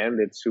of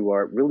candidates who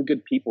are really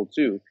good people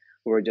too,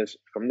 who are just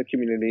from the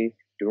community,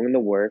 doing the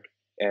work,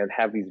 and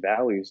have these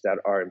values that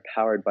are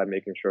empowered by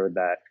making sure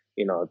that,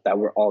 that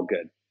we're all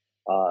good.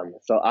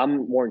 So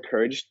I'm more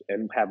encouraged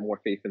and have more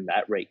faith in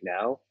that right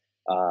now.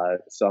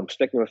 So I'm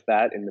sticking with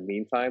that in the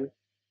meantime.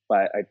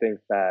 But I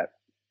think that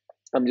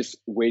I'm just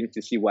waiting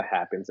to see what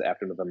happens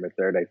after November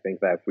 3rd. I think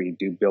that if we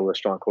do build a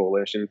strong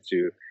coalition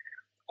to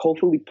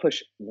hopefully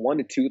push 1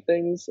 to 2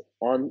 things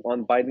on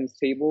Biden's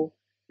table,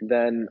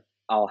 then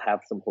I'll have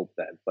some hope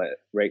then.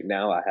 But right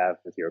now, I have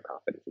zero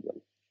confidence in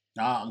them.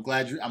 I'm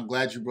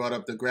glad you brought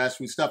up the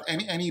grassroots stuff.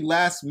 Any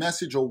last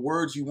message or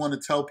words you want to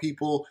tell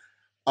people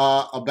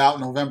about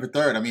November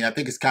 3rd? I mean, I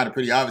think it's kind of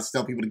pretty obvious to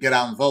tell people to get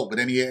out and vote. But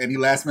any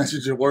last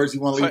message or words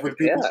you want to leave with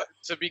people? Yeah.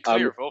 To be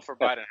clear, vote for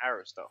Biden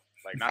Harris though.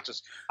 Like, not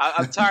just.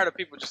 I'm tired of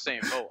people just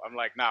saying vote. I'm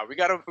like, nah, we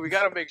gotta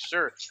make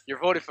sure you're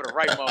voting for the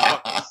right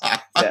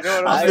motherfuckers. You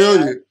know what I'm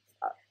saying?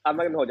 I'm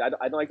not gonna hold you.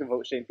 I don't like to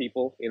vote shame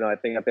people. I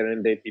think at the end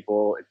of the day,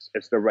 people,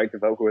 it's their right to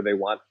vote who they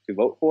want to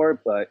vote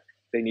for, but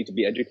they need to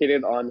be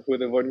educated on who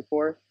they're voting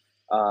for.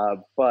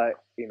 But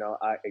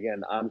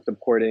I'm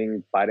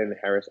supporting Biden and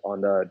Harris on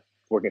the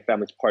Working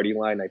Families Party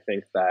line. I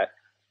think that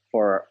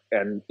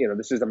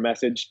this is a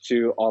message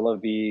to all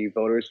of the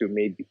voters who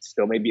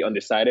still may be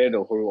undecided,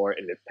 or who are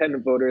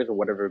independent voters, or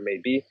whatever it may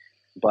be.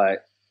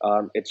 But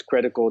it's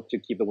critical to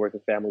keep the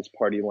Working Families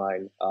Party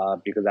line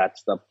because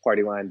that's the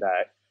party line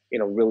that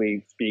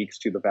really speaks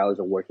to the values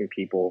of working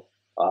people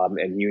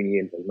and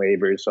unions and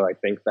labor. So I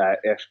think that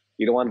if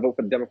you don't want to vote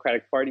for the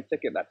Democratic Party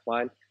ticket, that's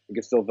fine. You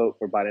can still vote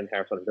for Biden and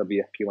Harris on the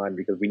WFP line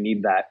because we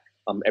need that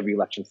every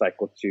election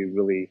cycle to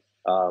really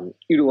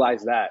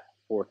utilize that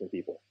for working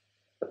people.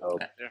 So,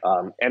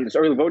 and it's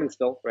early voting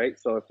still, right?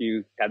 So if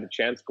you had the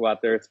chance, go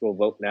out there, still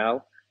vote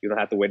now. You don't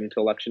have to wait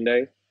until Election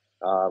Day.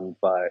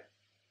 But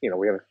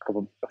we have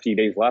a few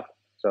days left,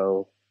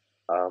 so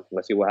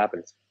let's see what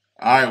happens.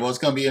 All right, well, it's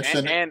going to be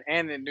interesting.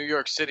 And in New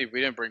York City, we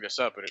didn't bring this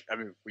up, but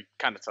we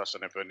kind of touched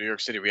on it. But in New York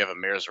City, we have a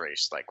mayor's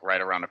race like right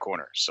around the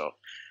corner. So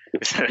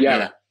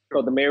yeah.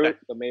 So the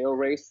mayor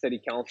race,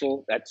 city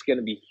council, that's going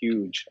to be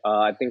huge.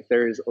 I think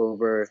there's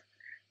over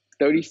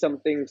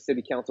 30-something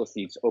city council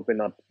seats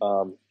open up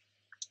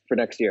for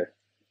next year,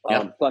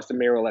 plus the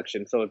mayor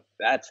election. So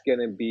that's going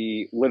to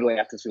be literally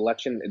after this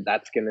election.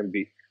 That's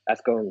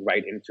going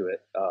right into it.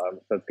 So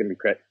it's going to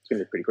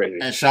be pretty crazy.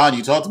 And Sean,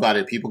 you talked about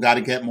it. People got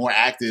to get more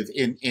active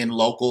in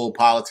local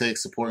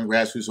politics, supporting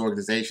grassroots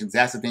organizations.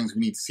 That's the things we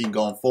need to see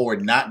going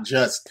forward, not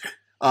just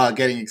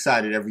getting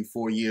excited every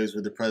 4 years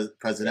with the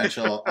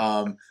presidential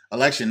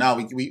election. No,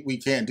 we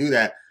can't do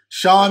that.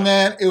 Sean,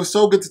 man, it was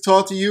so good to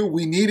talk to you.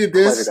 We needed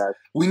this. Pleasure, guys.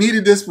 We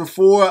needed this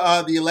before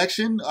the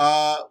election.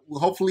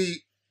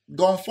 Hopefully,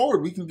 going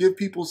forward, we can give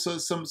people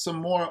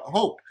some more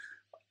hope.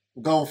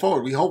 Going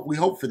forward, we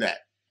hope for that.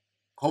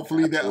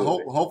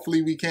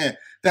 Hopefully we can.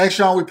 Thanks,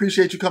 Sean. We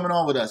appreciate you coming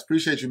on with us.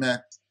 Appreciate you, man.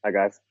 Hi,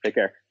 guys. Take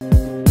care.